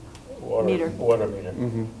Meter. water meter,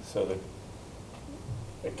 Mhm. so that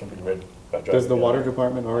it can be read by driving. Does the down. water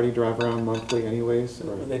department already drive around monthly anyways,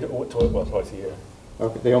 or? They do, well, twice a year.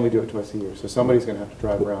 Okay, they only do it twice a year, so somebody's gonna have to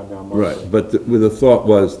drive around now monthly. Right, but the thought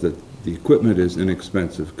was that the equipment is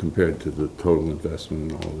inexpensive compared to the total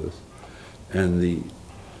investment in all of this. And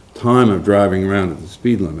time of driving around at the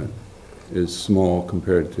speed limit is small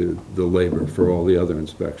compared to the labor for all the other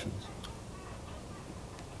inspections.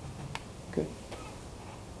 Okay.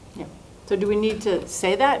 Yeah. So do we need to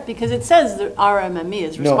say that? Because it says the RMME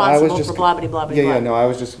is No, I was responsible just. for blah, blah, blah, blah. Yeah, no, I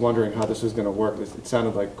was just wondering how this was gonna work. It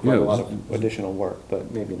sounded like quite Yeah, a it lot was- of additional work,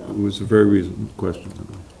 but maybe not. It was a very reasonable question.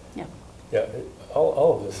 Yeah, Yeah,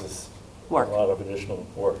 all of this is a Work. lot of additional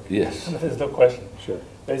work. Yes. There's no question. Sure.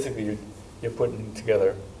 Basically, you're putting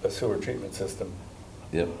together a sewer treatment system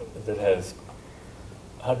Yep, that has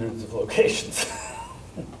hundreds of locations.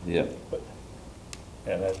 yep.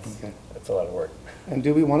 And Okay. that's a lot of work. And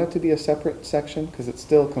do we want it to be a separate section? Because it's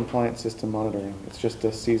still compliance system monitoring. It's just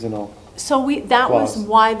a seasonal. so that was Clause.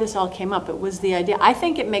 why this all came up. It was the idea, I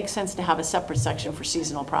think it makes sense to have a separate section for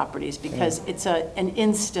seasonal properties because it's an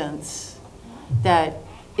instance that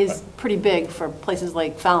is pretty big for places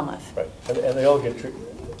like Falmouth. Right, and they all get,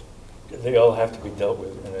 they all have to be dealt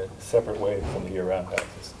with in a separate way from the year-round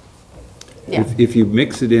houses. Yeah. If you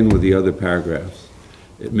mix it in with the other paragraphs,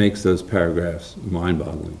 it makes those paragraphs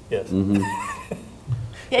mind-boggling. Yes.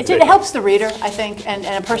 Yeah, it helps the reader, I think, and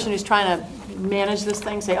a person who's trying to manage this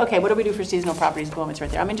thing, say, okay, what do we do for seasonal properties? Boom, it's right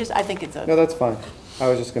there. I mean, I think it's No, a, that's fine. I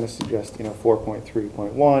was just gonna suggest,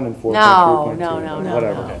 4.3.1 and 4.3.2. No,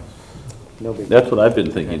 Whatever. no. No big. That's what I've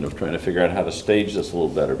been thinking of, trying to figure out how to stage this a little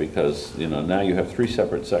better, because, now you have 3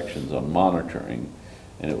 separate sections on monitoring,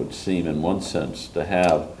 and it would seem in one sense to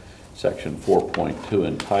have section 4.2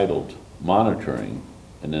 entitled monitoring,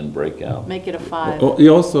 and then break out Make it a 5. Oh,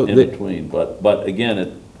 you also, in between, but again,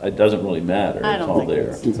 it doesn't really matter, I it's don't all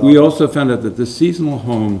think there. we also found out that the seasonal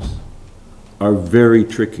homes are very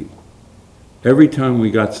tricky. Every time we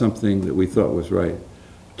got something that we thought was right,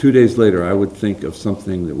 2 days later, I would think of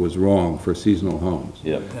something that was wrong for seasonal homes.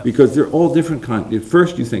 Yep. Because they're all different kinds. At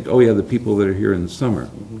first, you think, oh, yeah, the people that are here in the summer.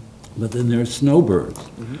 But then there are snowbirds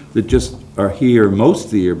that just are here most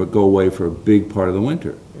of the year, but go away for a big part of the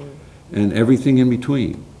winter. And everything in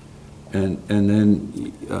between. And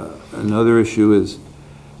then another issue is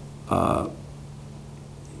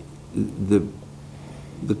the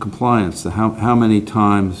compliance, how many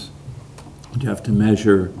times you have to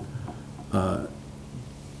measure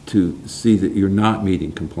to see that you're not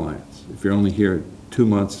meeting compliance. If you're only here 2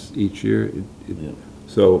 months each year, Yeah.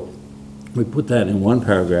 so we put that in one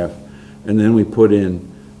paragraph, and then we put in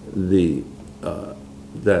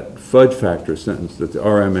that fudge factor sentence that the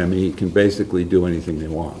RMME can basically do anything they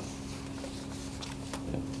want.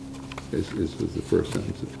 Is was the first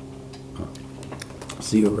sentence.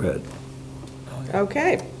 See you read.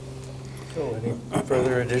 Okay. So any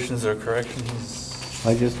further additions or corrections?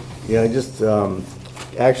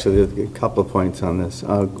 Actually, there's a couple of points on this.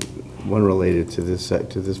 One related to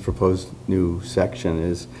this proposed new section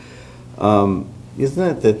is, isn't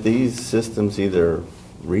it that these systems either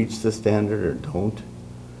reach the standard or don't?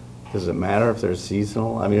 Does it matter if they're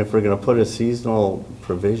seasonal? I mean, if we're going to put a seasonal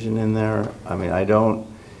provision in there, I mean, I'm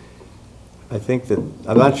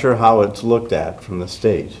not sure how it's looked at from the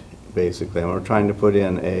state, basically. And we're trying to put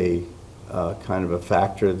in a kind of a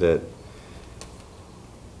factor that,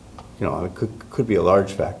 it could be a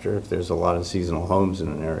large factor if there's a lot of seasonal homes in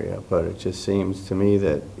an area, but it just seems to me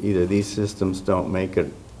that either these systems don't make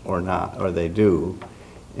it or not, or they do.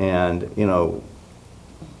 And,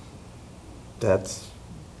 that's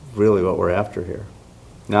really what we're after here.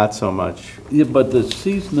 Not so much, Yeah, but the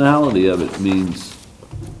seasonality of it means,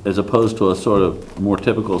 as opposed to a sort of more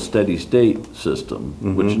typical steady state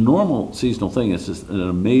system, which normal seasonal thing is just an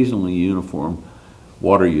amazingly uniform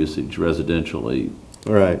water usage residentially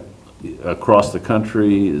right. across the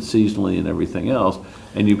country, seasonally and everything else,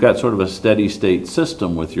 and you've got sort of a steady state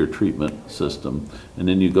system with your treatment system, and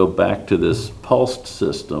then you go back to this pulsed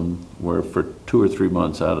system where for 2 or 3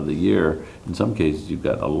 months out of the year, in some cases, you've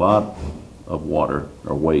got a lot of water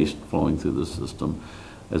or waste flowing through the system,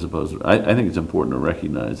 as opposed to, I think it's important to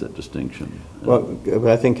recognize that distinction. Well, but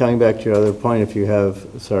I think coming back to your other point, if you have,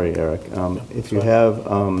 sorry, Eric, if you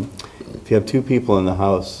have 2 people in the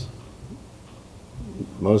house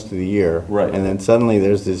most of the year. Right. And then suddenly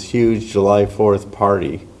there's this huge July 4th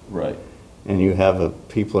party, Right. and you have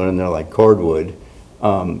people are in there like cordwood,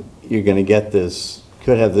 you're going to get this,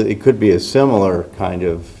 it could be a similar kind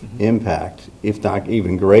of impact, if not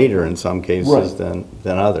even greater in some cases Right.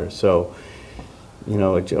 than others. So,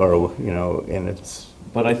 and it's,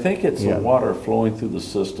 But I think it's Yeah. the water flowing through the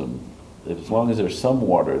system. As long as there's some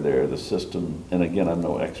water there, the system, and again, I'm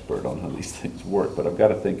no expert on how these things work, but I've got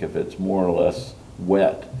to think if it's more or less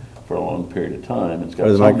wet for a long period of time, it's got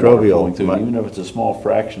Or the some water microbial flowing through, mi- even if it's a small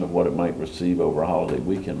fraction of what it might receive over a holiday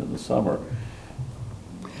weekend in the summer,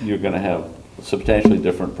 you're going to have substantially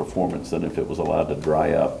different performance than if it was allowed to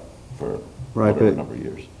dry up for Right, whatever but- number of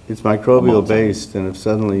years. It's microbial based, and if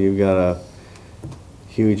suddenly you've got a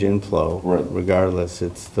huge inflow, Right. regardless,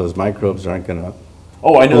 those microbes aren't gonna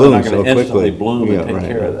Oh, I know they're not bloom gonna so instantly quickly. bloom Yeah, and take right,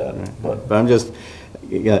 care of right, that, right. but. But I'm just,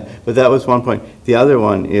 yeah, but that was one point. The other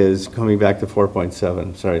one is, coming back to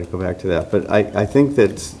 4.7, sorry to go back to that, but I think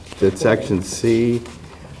that section C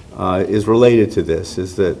is related to this,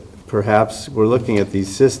 is that perhaps we're looking at these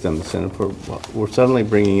systems, and if we're suddenly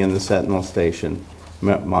bringing in the Sentinel station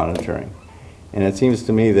monitoring. And it seems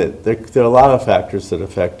to me that there are a lot of factors that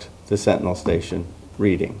affect the Sentinel station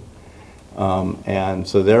reading. And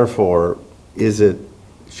so therefore,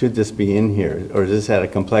 should this be in here, or is this at a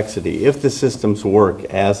complexity? If the systems work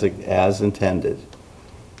as intended,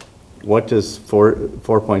 what does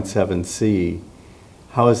 4.7C,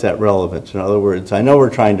 how is that relevant? In other words, I know we're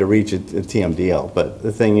trying to reach a TMDL, but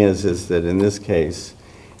the thing is that in this case,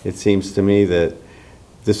 it seems to me that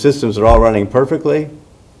the systems are all running perfectly,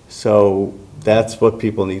 so that's what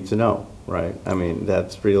people need to know, right? I mean,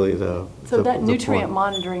 that's really the So that the nutrient point.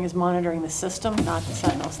 monitoring is monitoring the system, not the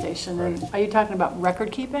Sentinel station. And are you talking about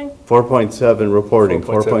record keeping? 4.7 reporting,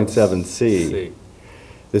 4.7C. C.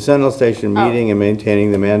 The Sentinel station Oh. meeting and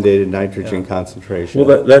maintaining the mandated nitrogen concentration.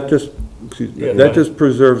 Well, that just, excuse me, Yeah, that right. just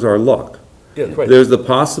preserves our luck. Yeah, right. There's the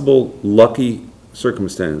possible lucky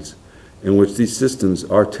circumstance in which these systems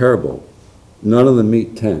are terrible. None of them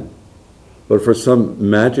meet 10. But for some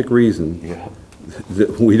magic reason Yeah.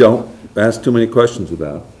 that we don't ask too many questions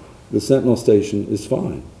about, the Sentinel station is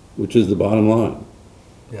fine, which is the bottom line.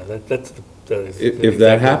 Yeah, that is. If that exactly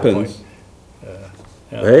the happens, point.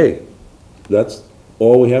 Yeah. hey, that's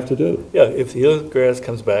all we have to do. Yeah, if the eelgrass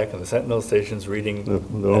comes back and the Sentinel station's reading There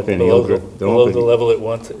won't be any below eelgrass. There below won't the be. level it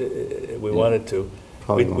wants, we want it to,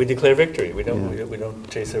 Probably we won't. declare victory. We Yeah. don't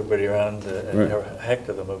chase everybody around and Right.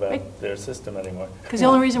 hector them about Right. their system anymore. Because the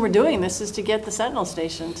only reason we're doing this is to get the Sentinel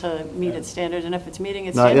station to meet its standards, and if it's meeting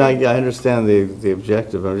its No, yeah, standards. I understand the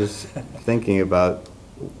objective. I'm just thinking about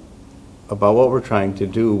what we're trying to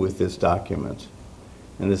do with this document.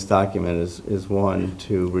 And this document is one,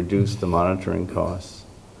 to reduce the monitoring costs.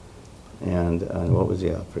 And what was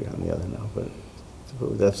the, I forgot the other now, but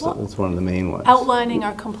that's one of the main ones. Outlining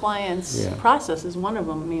our compliance Yeah. process is one of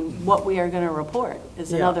them. I mean, what we are going to report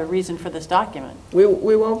is Yeah. another reason for this document.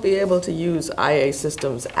 We won't be able to use IA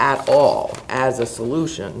systems at all as a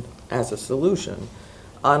solution,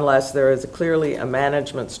 unless there is clearly a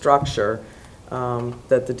management structure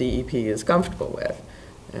that the DEP is comfortable with.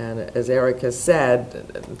 And as Eric has said,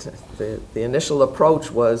 the initial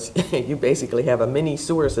approach was you basically have a mini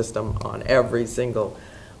sewer system on every single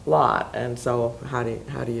lot, and so how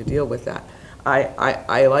do you deal with that?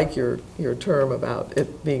 I like your term about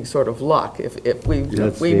it being sort of luck. If we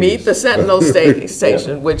That's meet the the- Sentinel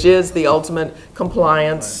station, which is the ultimate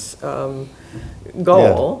compliance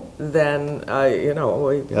goal, then,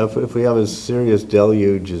 Yeah, if we have a series of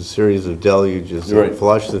deluges that Right.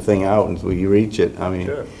 flush the thing out and we reach it, I mean,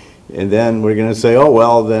 Sure. and then we're gonna say, oh,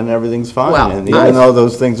 well, then everything's fine. Well, And even though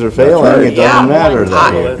those things are failing, it Yeah, doesn't matter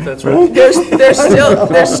I- then. Well, that's right.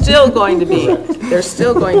 there's still going to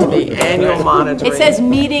be annual monitoring. It says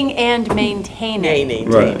meeting and maintaining.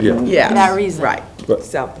 Right, yeah. Yes. For that reason. Right. But-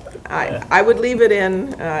 So I would leave it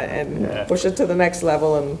in and push it to the next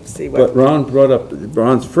level and see what. But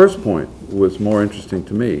Ron's first point was more interesting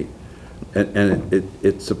to me, and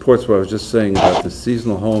it supports what I was just saying about the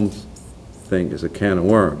seasonal homes thing is a can of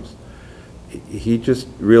worms. He just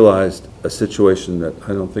realized a situation that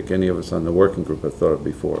I don't think any of us on the working group have thought of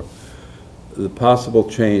before. The possible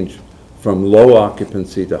change from low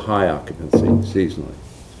occupancy to high occupancy seasonally.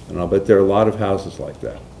 And I'll bet there are a lot of houses like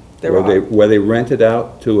that. There where are. Where they rent it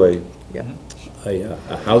out to Yeah.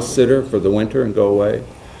 a house sitter for the winter and go away,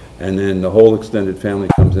 and then the whole extended family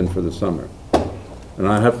comes in for the summer. And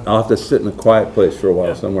I'll have to sit in a quiet place for a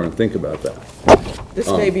while somewhere and think about that. This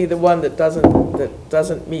may be the one that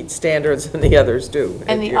doesn't meet standards and the others do.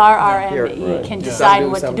 And the You're- RRME can Some decide do,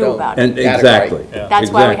 what to some do don't. about it. And Category. exactly. Yeah.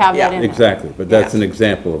 That's why we have that in there. Exactly, but that's Yeah. an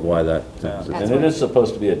example of why that. That's And it is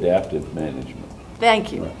supposed to be adaptive management,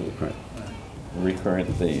 Thank you. Right. recurrent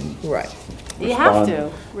theme. Right. You have to Yeah,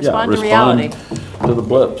 respond to reality. to the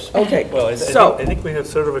blips. Okay, Well, I so, think we have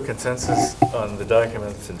sort of a consensus on the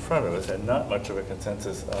documents in front of us and not much of a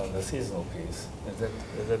consensus on the seasonal piece.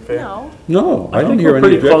 Is that fair? No. No, I didn't think hear we're any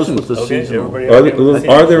pretty close with objections. the Okay, seasonal. everybody Are okay with the there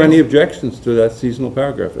seasonal any piece? objections to that seasonal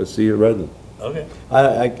paragraph? I see you read them. Okay.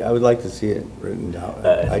 I would like to see it written down.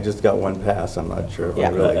 I just got one pass, I'm not sure if I Yeah.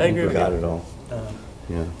 I really agree with got you. it all.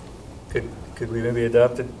 Yeah. Could we maybe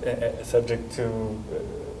adopt it, subject to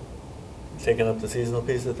taking up the seasonal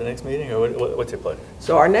piece at the next meeting, or what's your pleasure?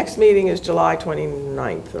 So our next meeting is July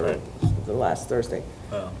 29th, or Right. the last Thursday.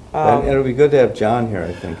 Oh. And it'd be good to have John here,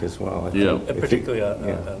 I think, as well. I think. Yeah. And If he- particularly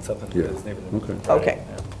yeah. on something Yeah. that isn't even. Okay. Friday, Okay.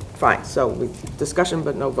 yeah. Fine, so we, discussion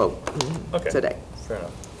but no vote Okay. today. Fair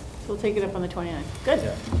enough. We'll take it up on the 29th. Good.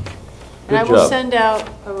 Yeah. And I Good will job. send out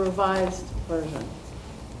a revised version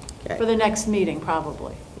for Okay, the next meeting,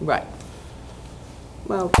 probably. right.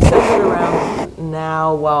 Well, send it around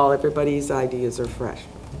now while everybody's ideas are fresh.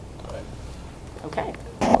 Right. Okay.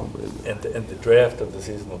 And the draft of the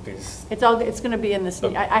seasonal piece, It's going to be in this,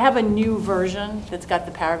 I have a new version that's got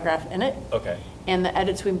the paragraph in it okay. and the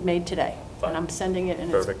edits we made today. Fine. And I'm sending it,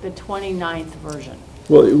 and it's Perfect. the 29th version.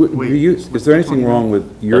 Well, is there anything wrong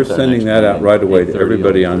with, you're That's our sending next that out meeting, right away to 8:30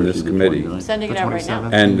 everybody on Thursday this the committee? 29th. I'm sending it out right now.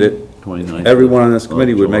 And that 29th everyone on this of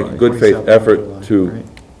committee would make a July. good faith 27th effort of July, to right.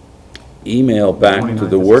 email back to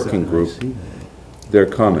the 29th is working Saturday. group their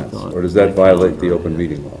comments, or does that violate the open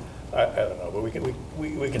meeting law? I don't know, but we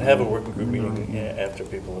can have a working group meeting after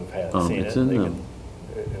people have had, seen it. It's in They the- can-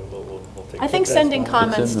 we'll take I think that's sending fine.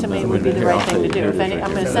 comments to me would be the right thing to do. If any,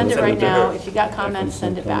 I'm going to send it right now. If you got comments,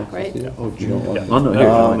 send it back, right? Oh, no, here, Not a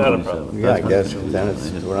July problem. 27th. Yeah, I That's guess, not- then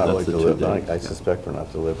it's, we're not really That's the deliberating, two I days. suspect we're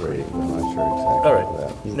not deliberating, I'm not sure exactly. All right.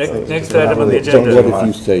 that. Next item on the It's agenda. not What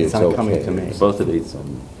if you say it's not coming okay? to me. Both at 8,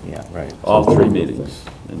 Yeah, right. all 3 meetings,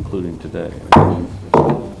 including today.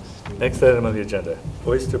 Next item on the agenda,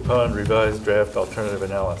 Oyster Pond revised draft alternative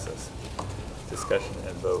analysis. Discussion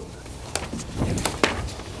and vote.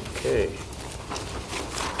 Okay.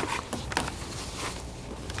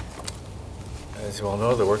 As you all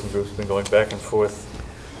know, the working group's been going back and forth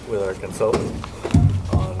with our consultant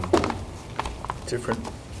on different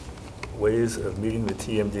ways of meeting the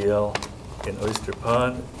TMDL in Oyster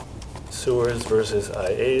Pond, sewers versus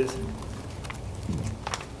IAs.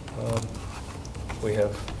 We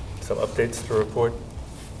have some updates to report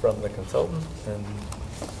from the consultant, and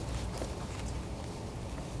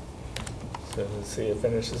so let's see if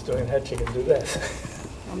Inish is doing that, she can do that.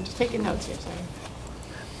 I'm just taking notes here, sorry.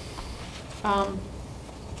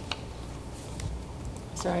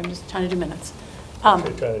 Sorry, I'm just trying to do minutes. They're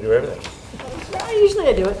trying to do everything. Usually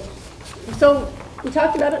I do it. So we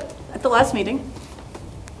talked about it at the last meeting.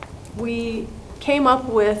 We came up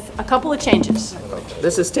with a couple of changes.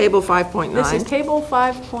 This is table 5.9. This is table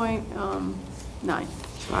 5.9.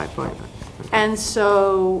 5.9. And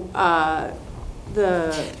so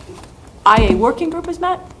the IA working group has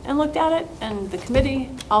met and looked at it, and the committee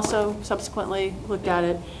also subsequently looked at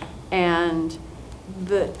it. And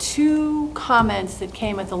the 2 comments that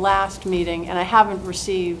came at the last meeting, and I haven't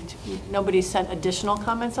received, nobody sent additional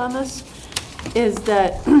comments on this, is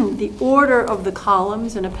that the order of the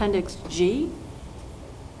columns in Appendix G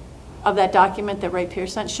of that document that Ray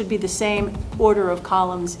Pierce sent should be the same order of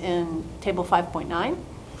columns in Table 5.9.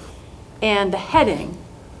 And the heading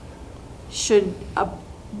should,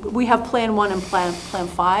 we have Plan 1 and Plan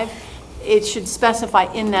 5. It should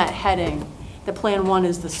specify in that heading that Plan 1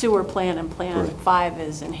 is the sewer plan and Plan 5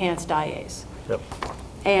 is enhanced IAs. Yep.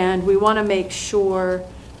 And we want to make sure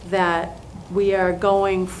that we are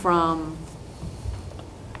going from,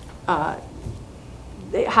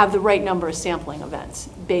 they have the right number of sampling events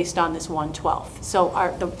based on this 1/12. So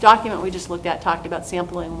the document we just looked at talked about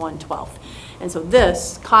sampling 1/12. And so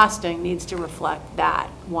this costing needs to reflect that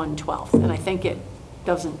 1/12. And I think it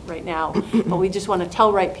doesn't right now, but we just want to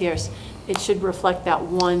tell Wright Pierce, it should reflect that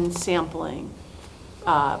 1 sampling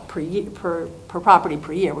per property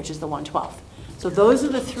per year, which is the 1/12. So those are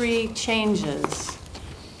the 3 changes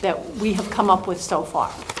that we have come up with so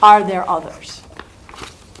far. Are there others?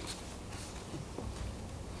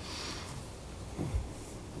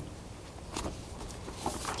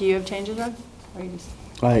 Do you have changes, Ron? Or you just?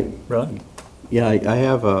 Ron? Yeah, I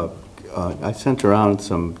have I sent around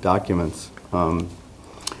some documents to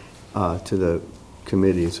the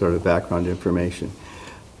committee, sort of background information.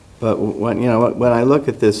 But when I look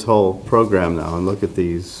at this whole program now and look at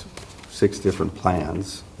these 6 different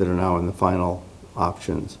plans that are now in the final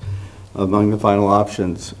options, among the final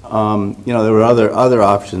options, there were other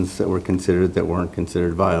options that were considered that weren't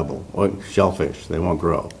considered viable. Shellfish, they won't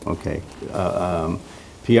grow, okay.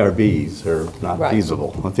 PRBs are not Right.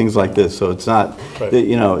 feasible, and things like this. So it's not, Right.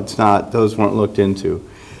 it's not, those weren't looked into.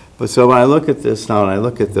 But so when I look at this now, and I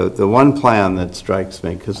look at the one plan that strikes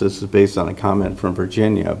me, because this is based on a comment from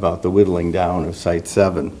Virginia about the whittling down of Site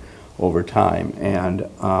 7 over time. And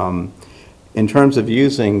in terms of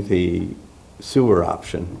using the sewer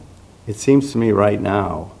option, it seems to me right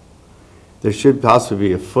now, there should possibly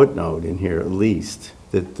be a footnote in here at least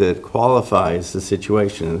that qualifies the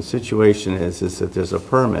situation. And the situation is that there's a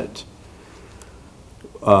permit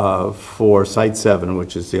for Site 7,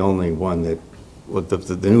 which is the only one that, with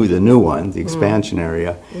the new one, the expansion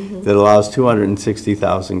area, that allows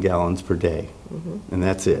 260,000 gallons per day, and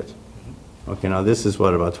that's it. Okay, now this is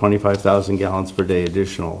what, about 25,000 gallons per day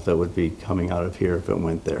additional that would be coming out of here if it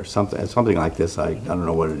went there, something like this, I don't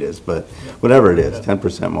know what it is, but whatever it is,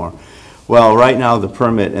 10% more. Well, right now, the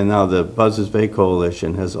permit, and now the Buzzards Bay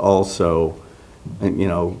Coalition has also,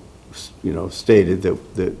 stated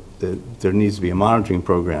that there needs to be a monitoring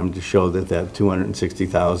program to show that that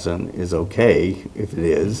 260,000 is okay, if it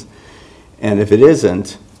is. And if it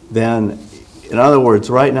isn't, then, in other words,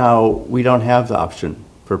 right now, we don't have the option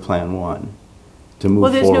for Plan 1 to move forward.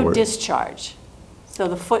 Well, there's no discharge. So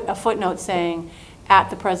a footnote saying, at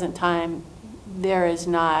the present time, there is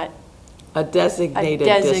not A a designated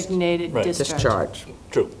designated Right. discharge. discharge.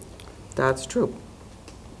 True. That's true.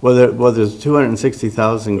 Well, there's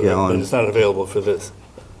 260,000 But gallons. it's not available for this.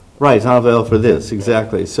 Right, it's not available for this,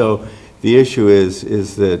 exactly. So the issue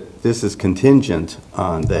is that this is contingent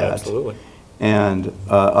on that. Absolutely. And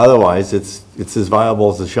otherwise, it's as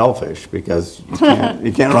viable as the shellfish, because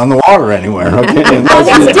you can't run the water anywhere, okay?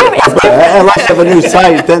 Unless you have a new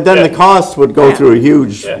site, then the cost would go through a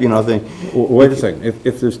huge, thing. Wait a second,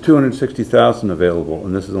 if there's 260,000 available,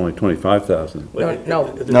 and this is only 25,000, No.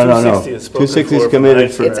 The No. 260 is spoken 260 is for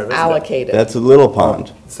committed for for- It's allocated. That's a little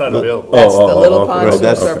pond. It's not available. That's the Little oh, Pond Right, Sewer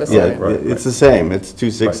that's, Service yeah, Area. Right, it's the same, it's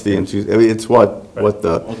 260 and I mean, it's what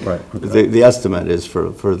the, Right, okay. the estimate is for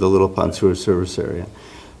the Little Pond Sewer Service Area.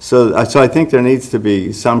 So I think there needs to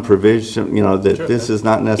be some provision, that this is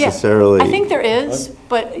not necessarily. Yeah, I think there is,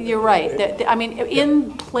 but you're right. I mean,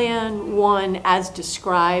 in Plan 1, as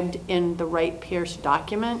described in the Wright-Pierce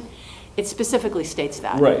document, it specifically states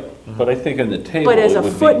that. Right, but I think in the table. But as it a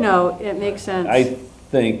would be- footnote, it makes sense. I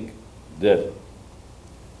think that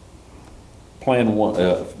Plan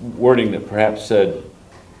 1, wording that perhaps said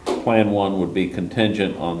Plan 1 would be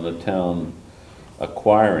contingent on the town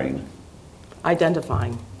acquiring.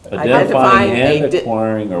 Identifying Identifying a and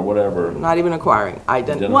acquiring or whatever. not even acquiring,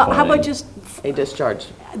 Well, how about just a discharge.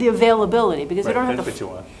 the availability, because we Right, don't have that's to.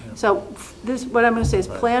 what you want. Yeah. So this, what I'm going to say is,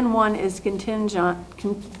 Plan 1 is contingent,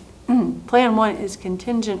 Plan 1 is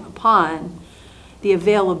contingent upon the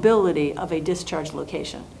availability of a discharge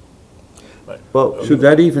location. Right. Well, should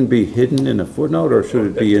that even be hidden in a footnote, or should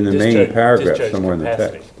it be in the main Discharge- paragraph discharge somewhere in the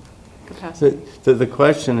capacity. text? Capacity. the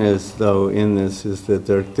question is, though, in this, is that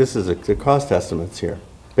this is the cost estimates here,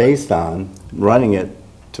 based on running it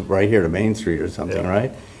to right here to Main Street or something, Yeah.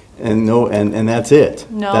 right? And that's it.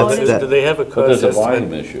 No, That's- it is- that- Do they have a But cost there's a estimate?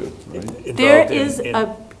 volume issue, right? There involved in- is in-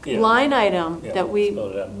 a yeah. line item Yeah, that we spell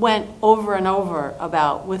it out. went over and over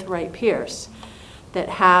about with Wright Pierce that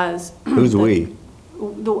has. Who's we?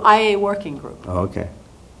 The IA working group. Oh, okay.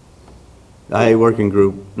 The IA working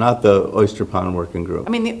group, not the Oyster Pond working group. I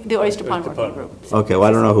mean, the Oyster Pond Oyster working Pond. group. Okay, well,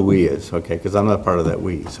 I don't know who we is, okay, because I'm not part of that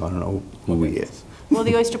we, so I don't know who we is. Well,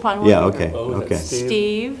 the Oyster Pond working Yeah, group. okay, Oh, is that okay. Steve?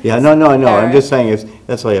 Steve. Yeah, no, I know, I'm Eric. just saying,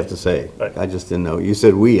 that's all you have to say. Right. I just didn't know. You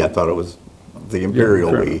said we, I thought it was the imperial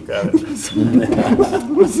fair we. Got it.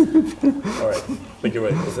 All right, but you're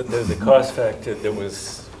right, there's a cost factor that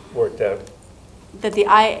was worked out. That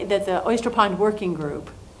the Oyster Pond working group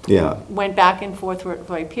Yeah, went back and forth with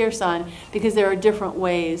Wright Pierce on, because there are different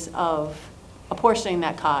ways of apportioning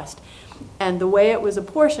that cost. And the way it was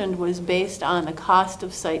apportioned was based on the cost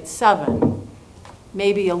of Site 7,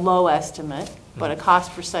 maybe a low estimate, but a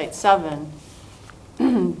cost for Site 7,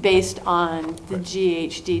 based on the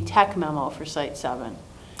GHD tech memo for Site 7,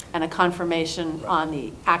 and a confirmation on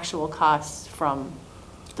the actual costs from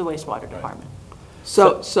the wastewater department.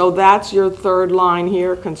 So that's your third line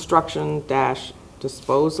here, construction dash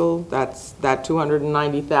disposal, that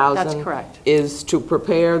 290,000? That's correct. Is to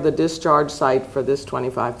prepare the discharge site for this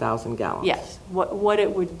 25,000 gallons? Yes, what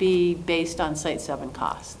it would be based on Site 7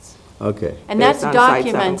 costs. okay. And Based that's on Site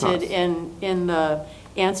 7 documented costs. in the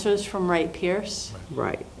answers from Wright Pierce.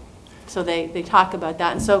 Right. So they talk about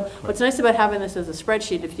that. And so what's nice about having this as a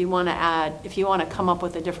spreadsheet, if you want to come up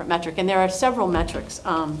with a different metric, and there are several metrics.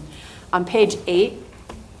 On page 8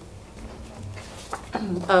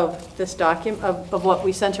 of this document, of what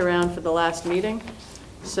we sent around for the last meeting.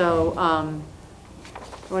 So I want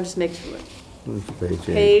to just make sure.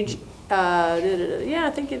 Page, yeah,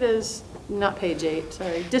 I think it is, not page 8,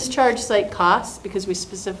 sorry. Discharge site costs, because we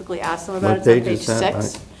specifically asked them about it. What It's on page is page that?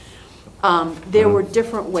 6. There were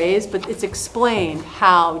different ways, but it's explained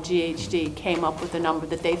how GHD came up with a number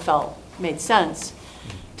that they felt made sense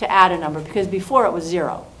to add a number, because before it was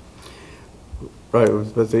 0. Right,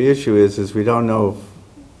 but the issue is we don't know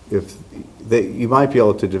if, you might be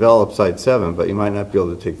able to develop Site 7, but you might not be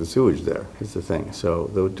able to take the sewage there, is the thing, so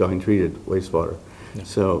the untreated wastewater.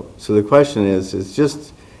 So the question is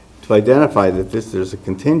just to identify that there's a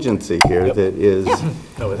contingency here Yep. that is,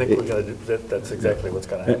 No, I think we're gonna do, that's exactly what's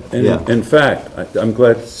gonna happen. Yeah. And in fact, I'm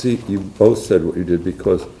glad to see you both said what you did,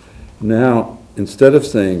 because now, instead of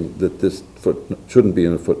saying that this shouldn't be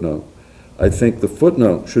in a footnote, I think the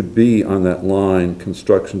footnote should be on that line,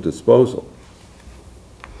 construction disposal.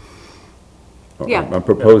 Yeah. I'm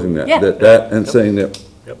proposing that. Yeah. That, and saying that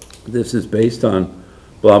Yep. this is based on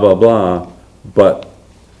blah, blah, blah, but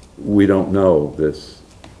we don't know this.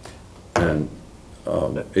 And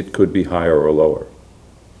it could be higher or lower,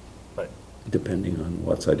 Right. depending on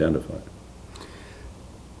what's identified.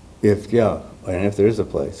 and if there is a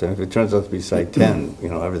place, and if it turns out to be site 10,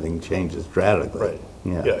 everything changes dramatically. Right.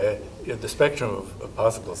 Yeah, the spectrum of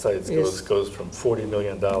possible sites Yes. goes from $40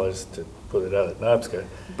 million to put it out at Knobska.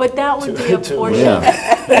 But that would be a To- portion.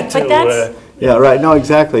 Yeah, But that's, yeah, right, no,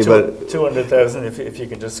 exactly, but, 200,000 if you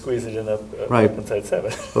can just squeeze it in up Right. inside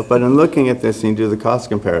 7. but in looking at this and you do the cost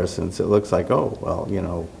comparisons, it looks like,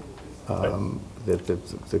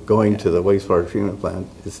 that going to the wastewater treatment plant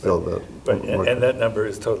is still the. Right, and that number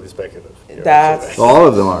is totally speculative. That's- All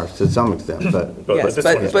of them are, to some extent, but. Yes, this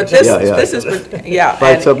one is but Yeah, yeah. this is, yeah.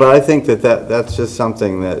 But and- I think that's just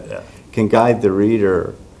something Yeah. that can guide the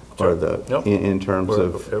reader or Sure. Yep. in terms We're-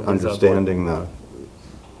 of everybody's on board. understanding the,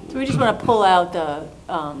 so we just want to pull out the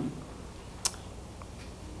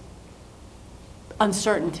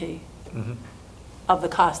uncertainty of the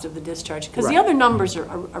cost of the discharge, because the Right. other numbers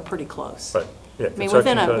are pretty close. Right, yeah. I mean,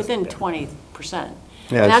 construction costs, within yeah. 20%.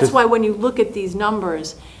 Yeah, And it's that's just- why when you look at these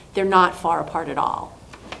numbers, they're not far apart at all.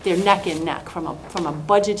 They're neck and neck from a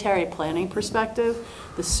budgetary planning perspective.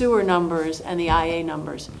 The sewer numbers and the IA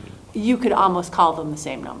numbers, you could almost call them the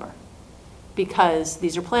same number, because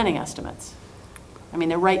these are planning estimates. I mean,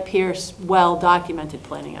 they're Wright Pierce, well-documented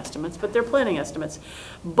planning estimates, but they're planning estimates.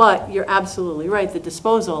 But you're absolutely right, the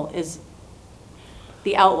disposal is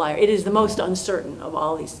the outlier. It is the most uncertain of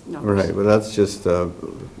all these numbers. right, but that's just,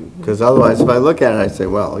 because otherwise, if I look at it, I say,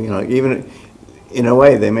 well, even in a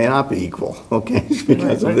way, they may not be equal, okay?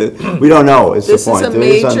 Because of the, we don't know, is the This is point. a There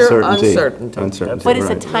is major uncertainty. uncertainty. But it's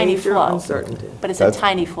a right. tiny Major flow. uncertainty. But it's a That's-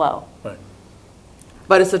 tiny flow. Right.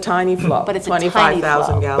 But it's a tiny flow. But it's a tiny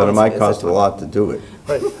 25,000 flow. gallons. But it might is cost a lot to do it.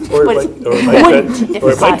 Right, But it wouldn't if or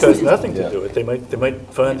it it might cost cost- nothing to do it. They might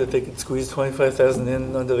find that they could squeeze 25,000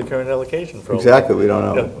 in under the current allocation for all. Exactly, we don't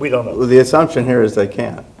know. No, we don't know. Well, the assumption here is they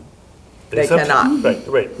can't. The They assumption- cannot. Right,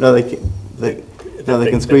 right. No, they can, they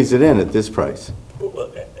can squeeze it in at this price. Well,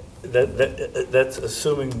 That's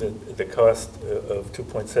assuming that the cost of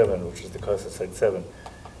 2.7, which is the cost of Site 7,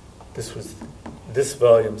 this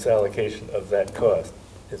volume's allocation of that cost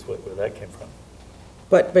is where that came from.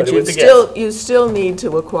 But But it you was a guess. still need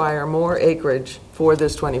to acquire more acreage for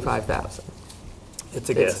this 25,000. It's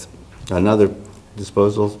a It's- guess. Another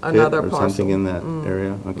disposal pit Another or something parcel. in that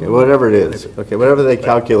area? Okay, whatever it is, okay, whatever they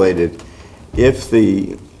calculated, if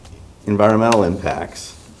the environmental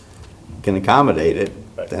impacts can accommodate it,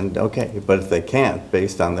 Right. then okay. But if they can't,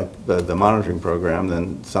 based on the monitoring program,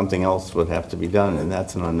 then something else would have to be done, and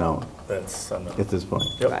that's an unknown That's unknown. at this point.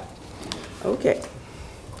 Yep. Right. Okay.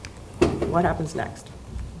 What happens next?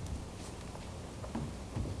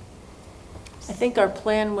 I think our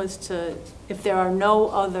plan was to, if there are no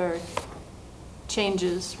other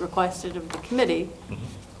changes requested of the committee,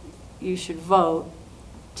 you should vote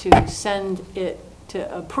to send it,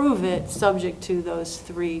 to approve it, subject to those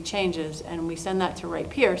 3 changes, and we send that to Wright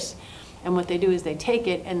Pierce, and what they do is they take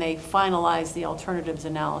it and they finalize the alternatives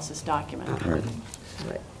analysis document.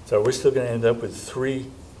 Right. So we're still going to end up with 3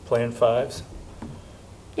 Plan 5s?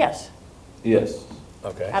 Yes, Yes,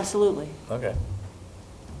 Okay, absolutely. okay.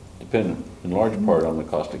 depending in large part on the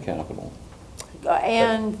cost of capital.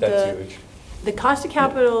 And That's huge. the cost of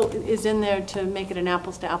capital is in there to make it an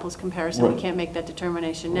apples-to-apples comparison. We Right. can't make that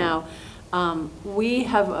determination now. We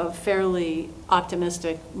have a fairly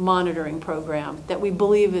optimistic monitoring program that we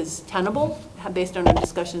believe is tenable, based on our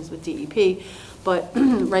discussions with DEP, but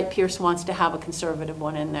Wright Pierce wants to have a conservative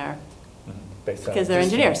one in there. Based on Because they're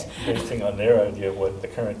existing- engineers. Basing on their idea of what the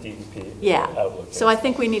current DEP Yeah, outlook is. so I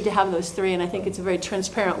think we need to have those 3, and I think it's a very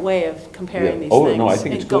transparent way of comparing Yeah. these Oh, things. no, I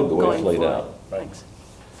think it's and go- good the way it's going laid forward. out. Right. Thanks.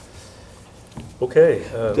 Okay,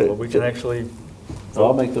 well, we can actually, So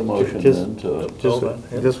I'll make the motion Just- then to, Just, Hold on,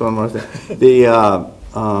 yeah. just one more thing.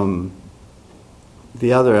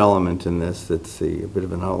 The other element in this that's a bit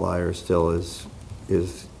of an outlier still is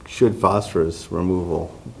should phosphorus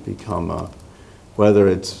removal become whether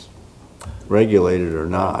it's regulated or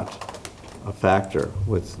not, a factor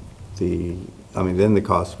with then the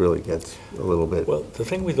cost really gets a little bit. well, the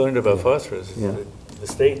thing we learned about phosphorus is Yeah. that the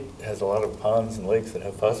state has a lot of ponds and lakes that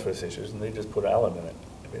have phosphorus issues, and they just put alum in it.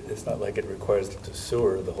 I mean, it's not like it requires them to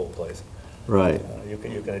sewer the whole place. Right. You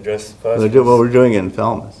can address Well, phosphorus. we're doing it in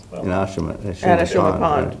Falmouth, in Well. Ashumet. At Ashumet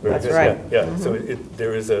Pond. Very That's good, right. Yeah, so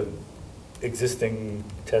there is a existing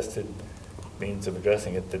tested means of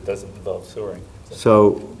addressing it that doesn't involve sewering.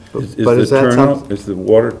 So, Is but the is that something? is the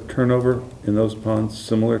water turnover in those ponds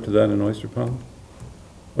similar to that in Oyster Pond?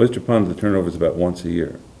 Oyster Pond, the turnover is about once a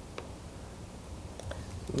year.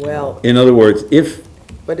 Well, In other words, if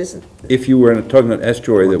but isn't, you were talking about an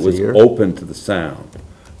estuary that Once a was year? open to the sound,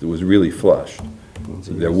 that was really flush,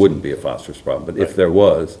 there wouldn't be a phosphorus problem. But if there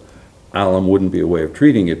was, alum wouldn't be a way of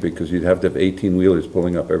treating it, because you'd have to have 18-wheelers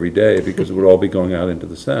pulling up every day, because it would all be going out into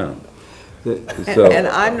the sound. So, and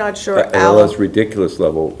I'm not sure at a alum, less ridiculous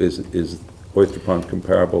level, is Oyster Pond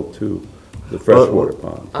comparable to the freshwater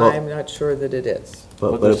pond? I'm not sure that it is.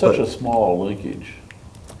 But there's such a small linkage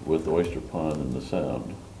with Oyster Pond and the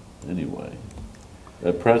Sound, anyway.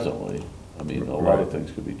 Presently, I mean, a lot of things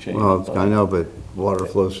could be changed. Well, by- I know, but water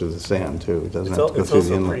flows through the sand too. It doesn't have to go It's through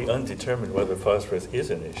the also inlet. pretty undetermined whether phosphorus is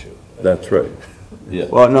an issue. That's right. Yeah.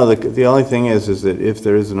 Well, no, the only thing is that if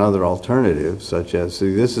there is another alternative, such as,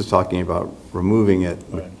 see, this is talking about removing it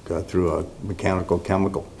Right. through a mechanical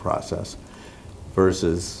chemical process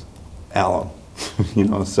versus alum, you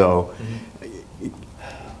know, so,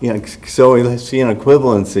 you know, so we see an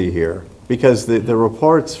equivalency here, because the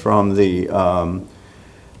reports from the,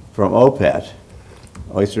 from OPET,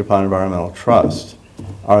 Oyster Pond Environmental Trust,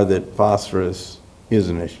 are that phosphorus is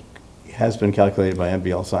an issue, has been calculated by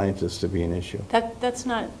MBL scientists to be an issue. That's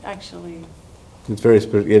not actually, It's very,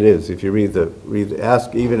 it is, if you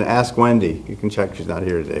even ask Wendy, you can check, she's not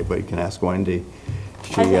here today, but you can ask Wendy.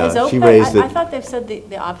 She has she OPEC, raised I it, thought they've said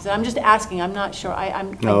the opposite. I'm just asking, I'm not sure. I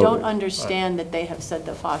No. don't understand that they have said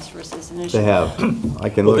that phosphorus is an issue. they have, I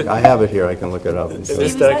can look, I have it here, I can look it up. and This say-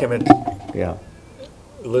 is that- document Yeah,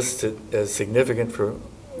 lists it as significant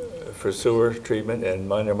for sewer treatment and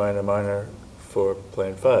minor for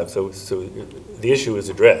Plan 5. So the issue is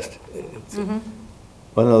addressed. It's-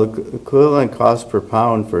 well, no, the equivalent cost per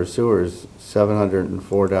pound for sewer is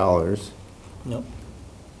 $704 No.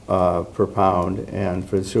 per pound, and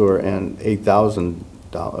for sewer, and $8,000,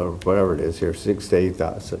 or whatever it is here, 6 to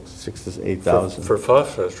 8,000, 6 to 8,000. For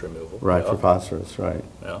phosphorus removal. Right, yeah. for phosphorus, right,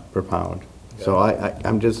 Yeah. per pound. So Yeah.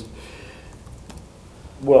 I'm just,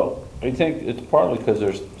 Well, I think it's partly because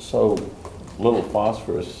there's so little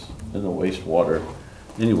phosphorus in the wastewater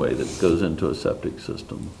anyway that goes into a septic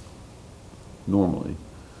system normally.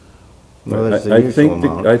 well, that's the I usual think,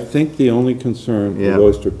 amount. I think the only concern with Yeah.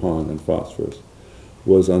 Oyster Pond and phosphorus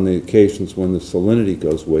was on the occasions when the salinity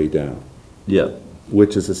goes way down, Yeah.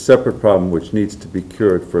 which is a separate problem which needs to be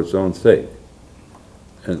cured for its own sake.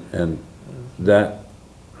 And that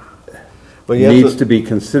But you have needs to be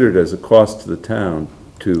considered as a cost to the town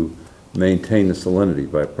to maintain the salinity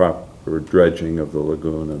by proper dredging of the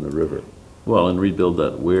lagoon and the river. Well, and rebuild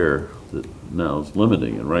that weir that now is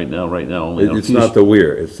limiting, and right now only. on a It's few not the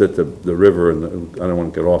weir, it's that the river and I don't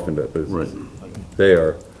want to get off into it, but Right. they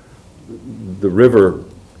are, the river,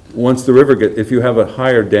 once the river if you have a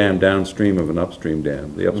higher dam downstream of an upstream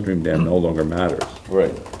dam, the upstream dam no longer matters.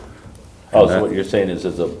 Right. Oh, that- so what you're saying is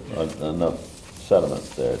there's enough sediment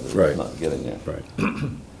there that Right. it's not getting there. Right.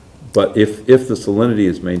 But if the salinity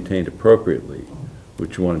is maintained appropriately,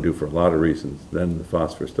 which you want to do for a lot of reasons, then the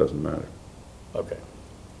phosphorus doesn't matter. Okay.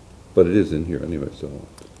 But it is in here anyway, so.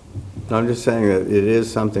 No, I'm just saying that it is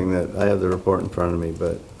something that, I have the report in front of me,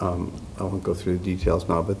 but I won't go through the details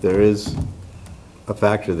now, but there is a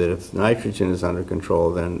factor that if nitrogen is under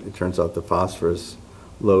control, then it turns out the phosphorus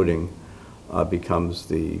loading becomes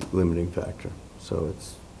the limiting factor. So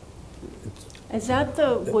it's, Is that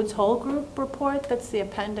the Woods Hole Group report? That's the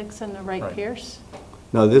appendix in the Wright Right. Pierce?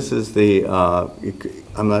 no, this is the,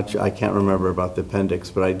 I'm not, I can't remember about the appendix,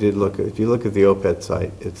 but I did look, if you look at the OPED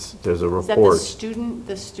site, there's a Is that the report.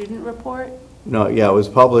 student report? No, yeah, it was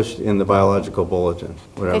published in the Biological Bulletin,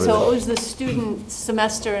 whatever. Okay, so it it is. was the student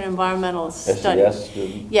semester in environmental study. SES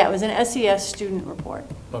student? Yeah, it was an SES student report,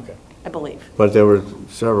 Okay. I believe. But there were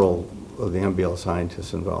several of the MBL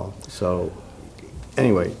scientists involved. So,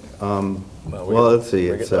 anyway, well, let's see,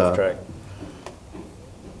 We're it's, getting off track.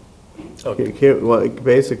 Okay. here, well,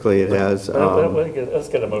 basically it has, Let's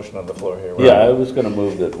get a motion on the floor here. Yeah, I was gonna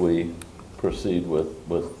move that we proceed with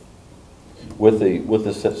the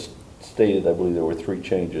stated, I believe there were 3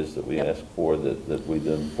 changes that we asked for, that we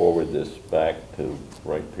then forward this back to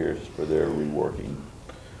Wright Pierce for their reworking.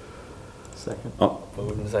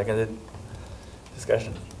 Moved and seconded.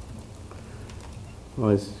 Discussion. Well,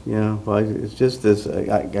 it's just this,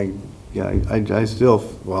 I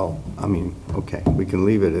still, well, I mean, okay, we can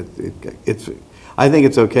leave it. I think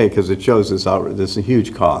it's okay because it shows this a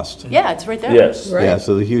huge cost. Yeah, it's right there. Yes. Yeah,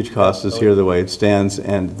 so the huge cost is here the way it stands,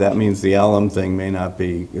 and that means the alum thing may not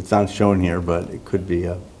be, it's not shown here, but it could be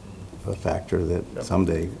a factor that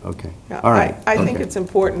someday, okay. Yeah, All right. I think okay. it's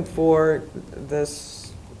important for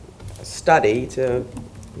this study to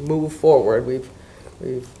move forward.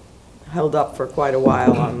 We've held up for quite a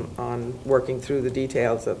while on working through the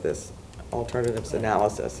details of this alternatives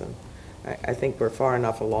analysis, and I think we're far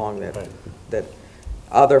enough along that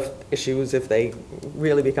other issues, if they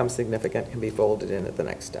really become significant, can be folded in at the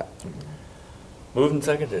next step. Moved and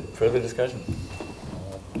seconded. Further discussion?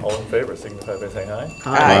 All in favor, signify by saying aye.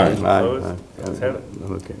 Aye. Opposed? Ayes have it.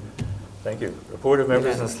 Okay. Thank you. Report of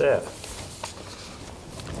members and staff.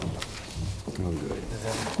 Oh, good.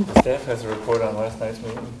 The staff has a report on last night's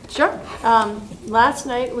meeting. Sure. Last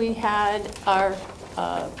night, we had our,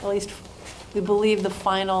 at least, we believe, the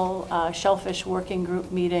final Shellfish Working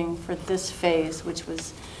Group meeting for this phase, which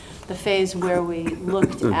was the phase where we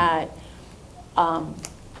looked at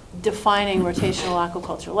defining rotational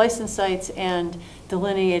aquaculture license sites and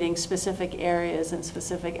delineating specific areas and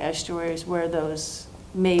specific estuaries where those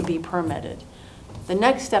may be permitted. The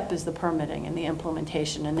next step is the permitting and the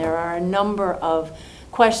implementation, and there are a number of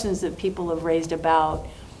questions that people have raised about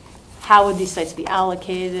how would these sites be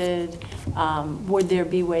allocated, would there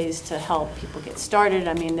be ways to help people get started?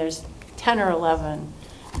 I mean, there's 10 or 11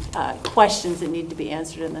 questions that need to be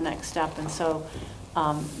answered in the next step, and so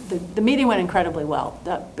the meeting went incredibly well.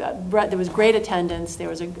 There was great attendance. There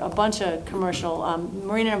was a bunch of commercial,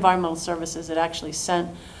 Marine and Environmental Services had actually sent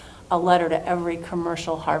a letter to every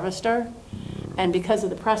commercial harvester. And because of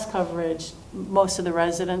the press coverage, most of the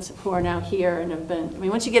residents who are now here and have been, I mean,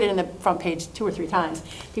 once you get it in the front page 2 or 3 times,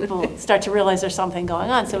 people start to realize there's something going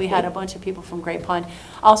on. So we had a bunch of people from Great Pond.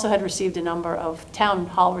 Also had received a number of, Town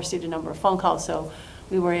Hall received a number of phone calls, so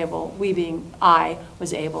we were able, we being I,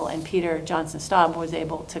 was able, and Peter Johnson-Staub was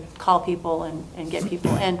able to call people and get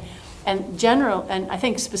people. And I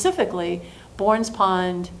think specifically, Bournes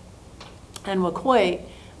Pond and Wacoit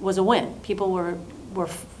was a win. People were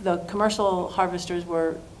the commercial harvesters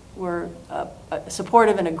were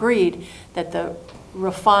supportive and agreed that the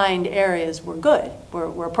refined areas were good,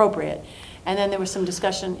 were appropriate. And then there was some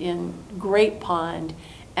discussion in Great Pond,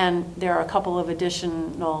 and there are a couple of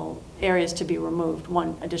additional areas to be removed.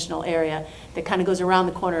 One additional area that kind of goes around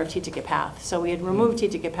the corner of Tetica Path. So we had removed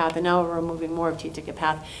Tetica Path, and now we're removing more of Tetica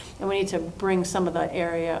Path, and we need to bring some of the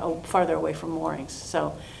area farther away from moorings.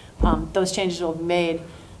 So those changes will be made.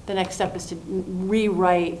 The next step is to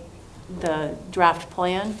rewrite the draft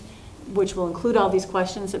plan, which will include all these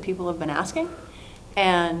questions that people have been asking,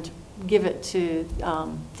 and give it to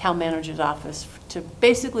town manager's office to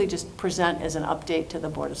basically just present as an update to the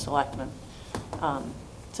Board of Selectmen,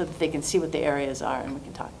 so that they can see what the areas are and we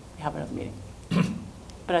can have another meeting.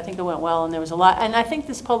 But I think it went well, and there was a lot, and I think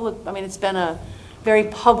this it's been a very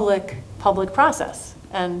public process,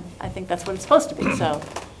 and I think that's what it's supposed to be. So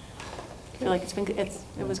I feel like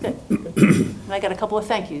it was good. And I got a couple of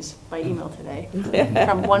thank yous by email today,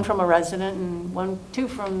 one from a resident and two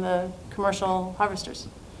from the commercial harvesters.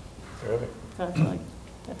 Terrific. So I feel like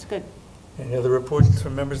that's good. Any other reports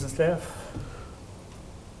from members and staff?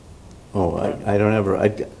 Oh, I don't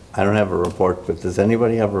have a report, but does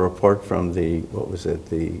anybody have a report from the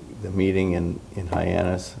meeting in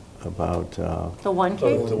Hyannis about? The One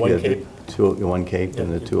Cape? The One Cape? The One Cape and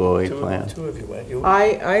the 208 plan. Two of you went.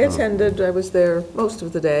 I attended, I was there most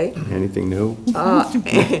of the day. Anything new?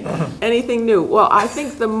 Anything new? Well, I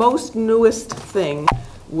think the most newest thing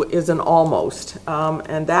is an almost,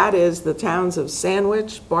 and that is the towns of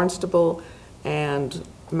Sandwich, Barnstable, and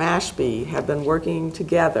Mashpee have been working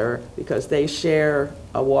together because they share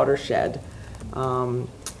a watershed, and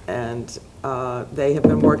they have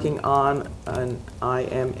been working on an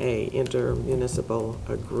IMA, intermunicipal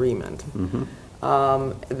agreement.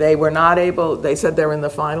 They were not able, they said they're in the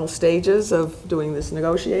final stages of doing this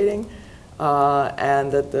negotiating, and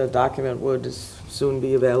that the document would soon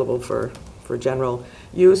be available for general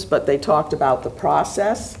use, but they talked about the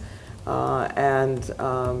process, and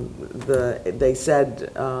they said,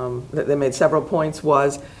 that they made several points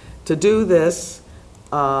was, to do this,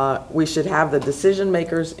 we should have the decision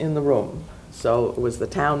makers in the room. So it was the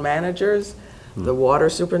town managers, the water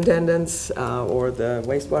superintendents, or the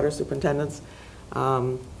wastewater superintendents.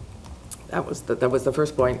 That was the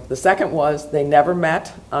first point. The second was they never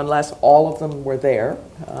met unless all of them were there.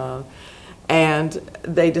 And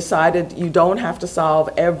they decided you don't have to solve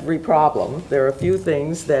every problem. There are a few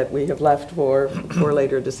things that we have left for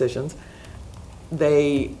later decisions.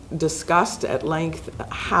 They discussed at length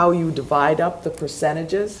how you divide up the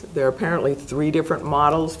percentages. There are apparently 3 different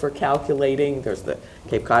models for calculating. There's the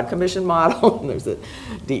Cape Cod Commission model, and there's the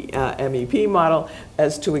MEP model,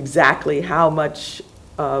 as to exactly how much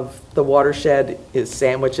of the watershed is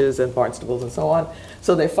sandwiches and barnstables and so on.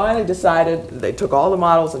 So they finally decided, they took all the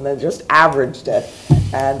models and then just averaged it.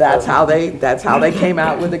 And that's how they came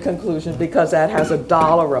out with the conclusion, because that has a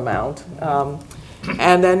dollar amount.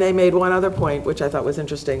 And then they made one other point, which I thought was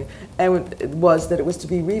interesting, and it was that it was to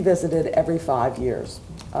be revisited every 5 years.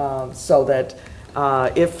 So that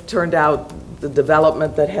if turned out the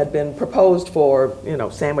development that had been proposed for,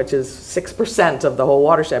 sandwiches 6% of the whole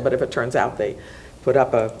watershed, but if it turns out they put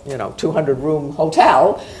up a 200-room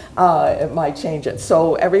hotel, it might change it.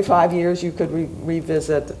 So every 5 years you could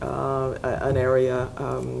revisit an area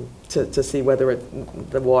to see whether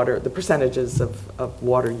the percentages of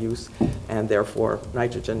water use and therefore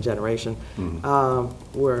nitrogen generation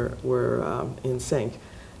were in sync.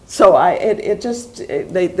 So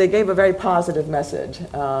they gave a very positive message,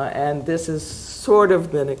 and this is sort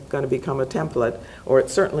of going to become a template, or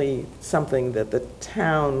it's certainly something that the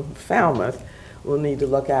town Falmouth will need to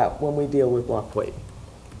look at when we deal with block weight.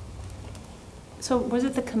 So was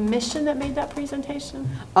it the commission that made that presentation?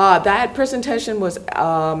 That presentation was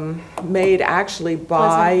made actually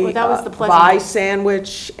Pleasant- that was the Pleasant- by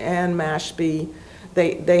Sandwich and Mashpee.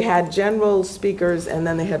 They had general speakers and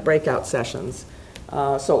then they had breakout sessions.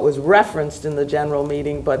 So it was referenced in the general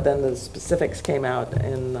meeting, but then the specifics came out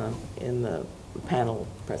in the panel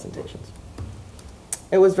presentations.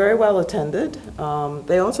 It was very well attended.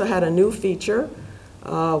 They also had a new feature,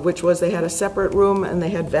 which was they had a separate room and they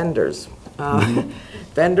had vendors.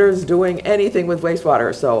 Vendors doing anything with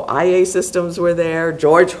wastewater. So IA Systems were there.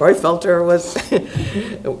 George Heufelter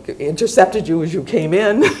intercepted you as you came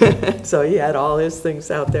in. So he had all his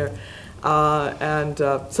things out there.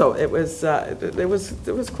 So it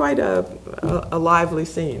was quite a lively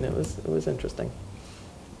scene. It was interesting.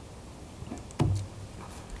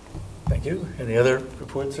 Thank you. Any other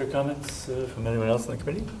reports or comments from anyone else in the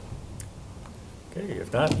committee? Okay,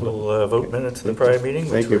 if not, we'll vote minutes of the prior meeting,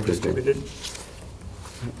 which Thank you, were distributed.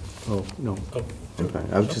 Oh, no. Oh. I'm fine.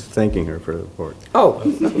 I was just thanking her for the report. Oh.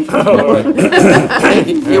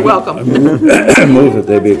 You're welcome. Move that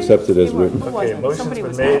they be accepted as written. Who Okay, wasn't? motion's Somebody been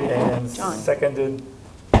was made not. and John. seconded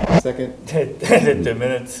Second. that the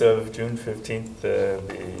minutes of June 15th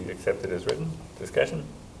be accepted as written. Discussion?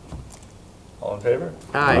 All in favor?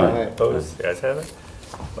 Aye. Opposed? The ayes have it.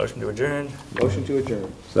 Motion to adjourn. Motion to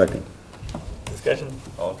adjourn. Second. Discussion?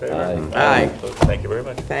 All in favor? Aye. Aye. Opposed? Thank you very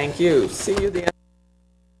much. Thank you. See you the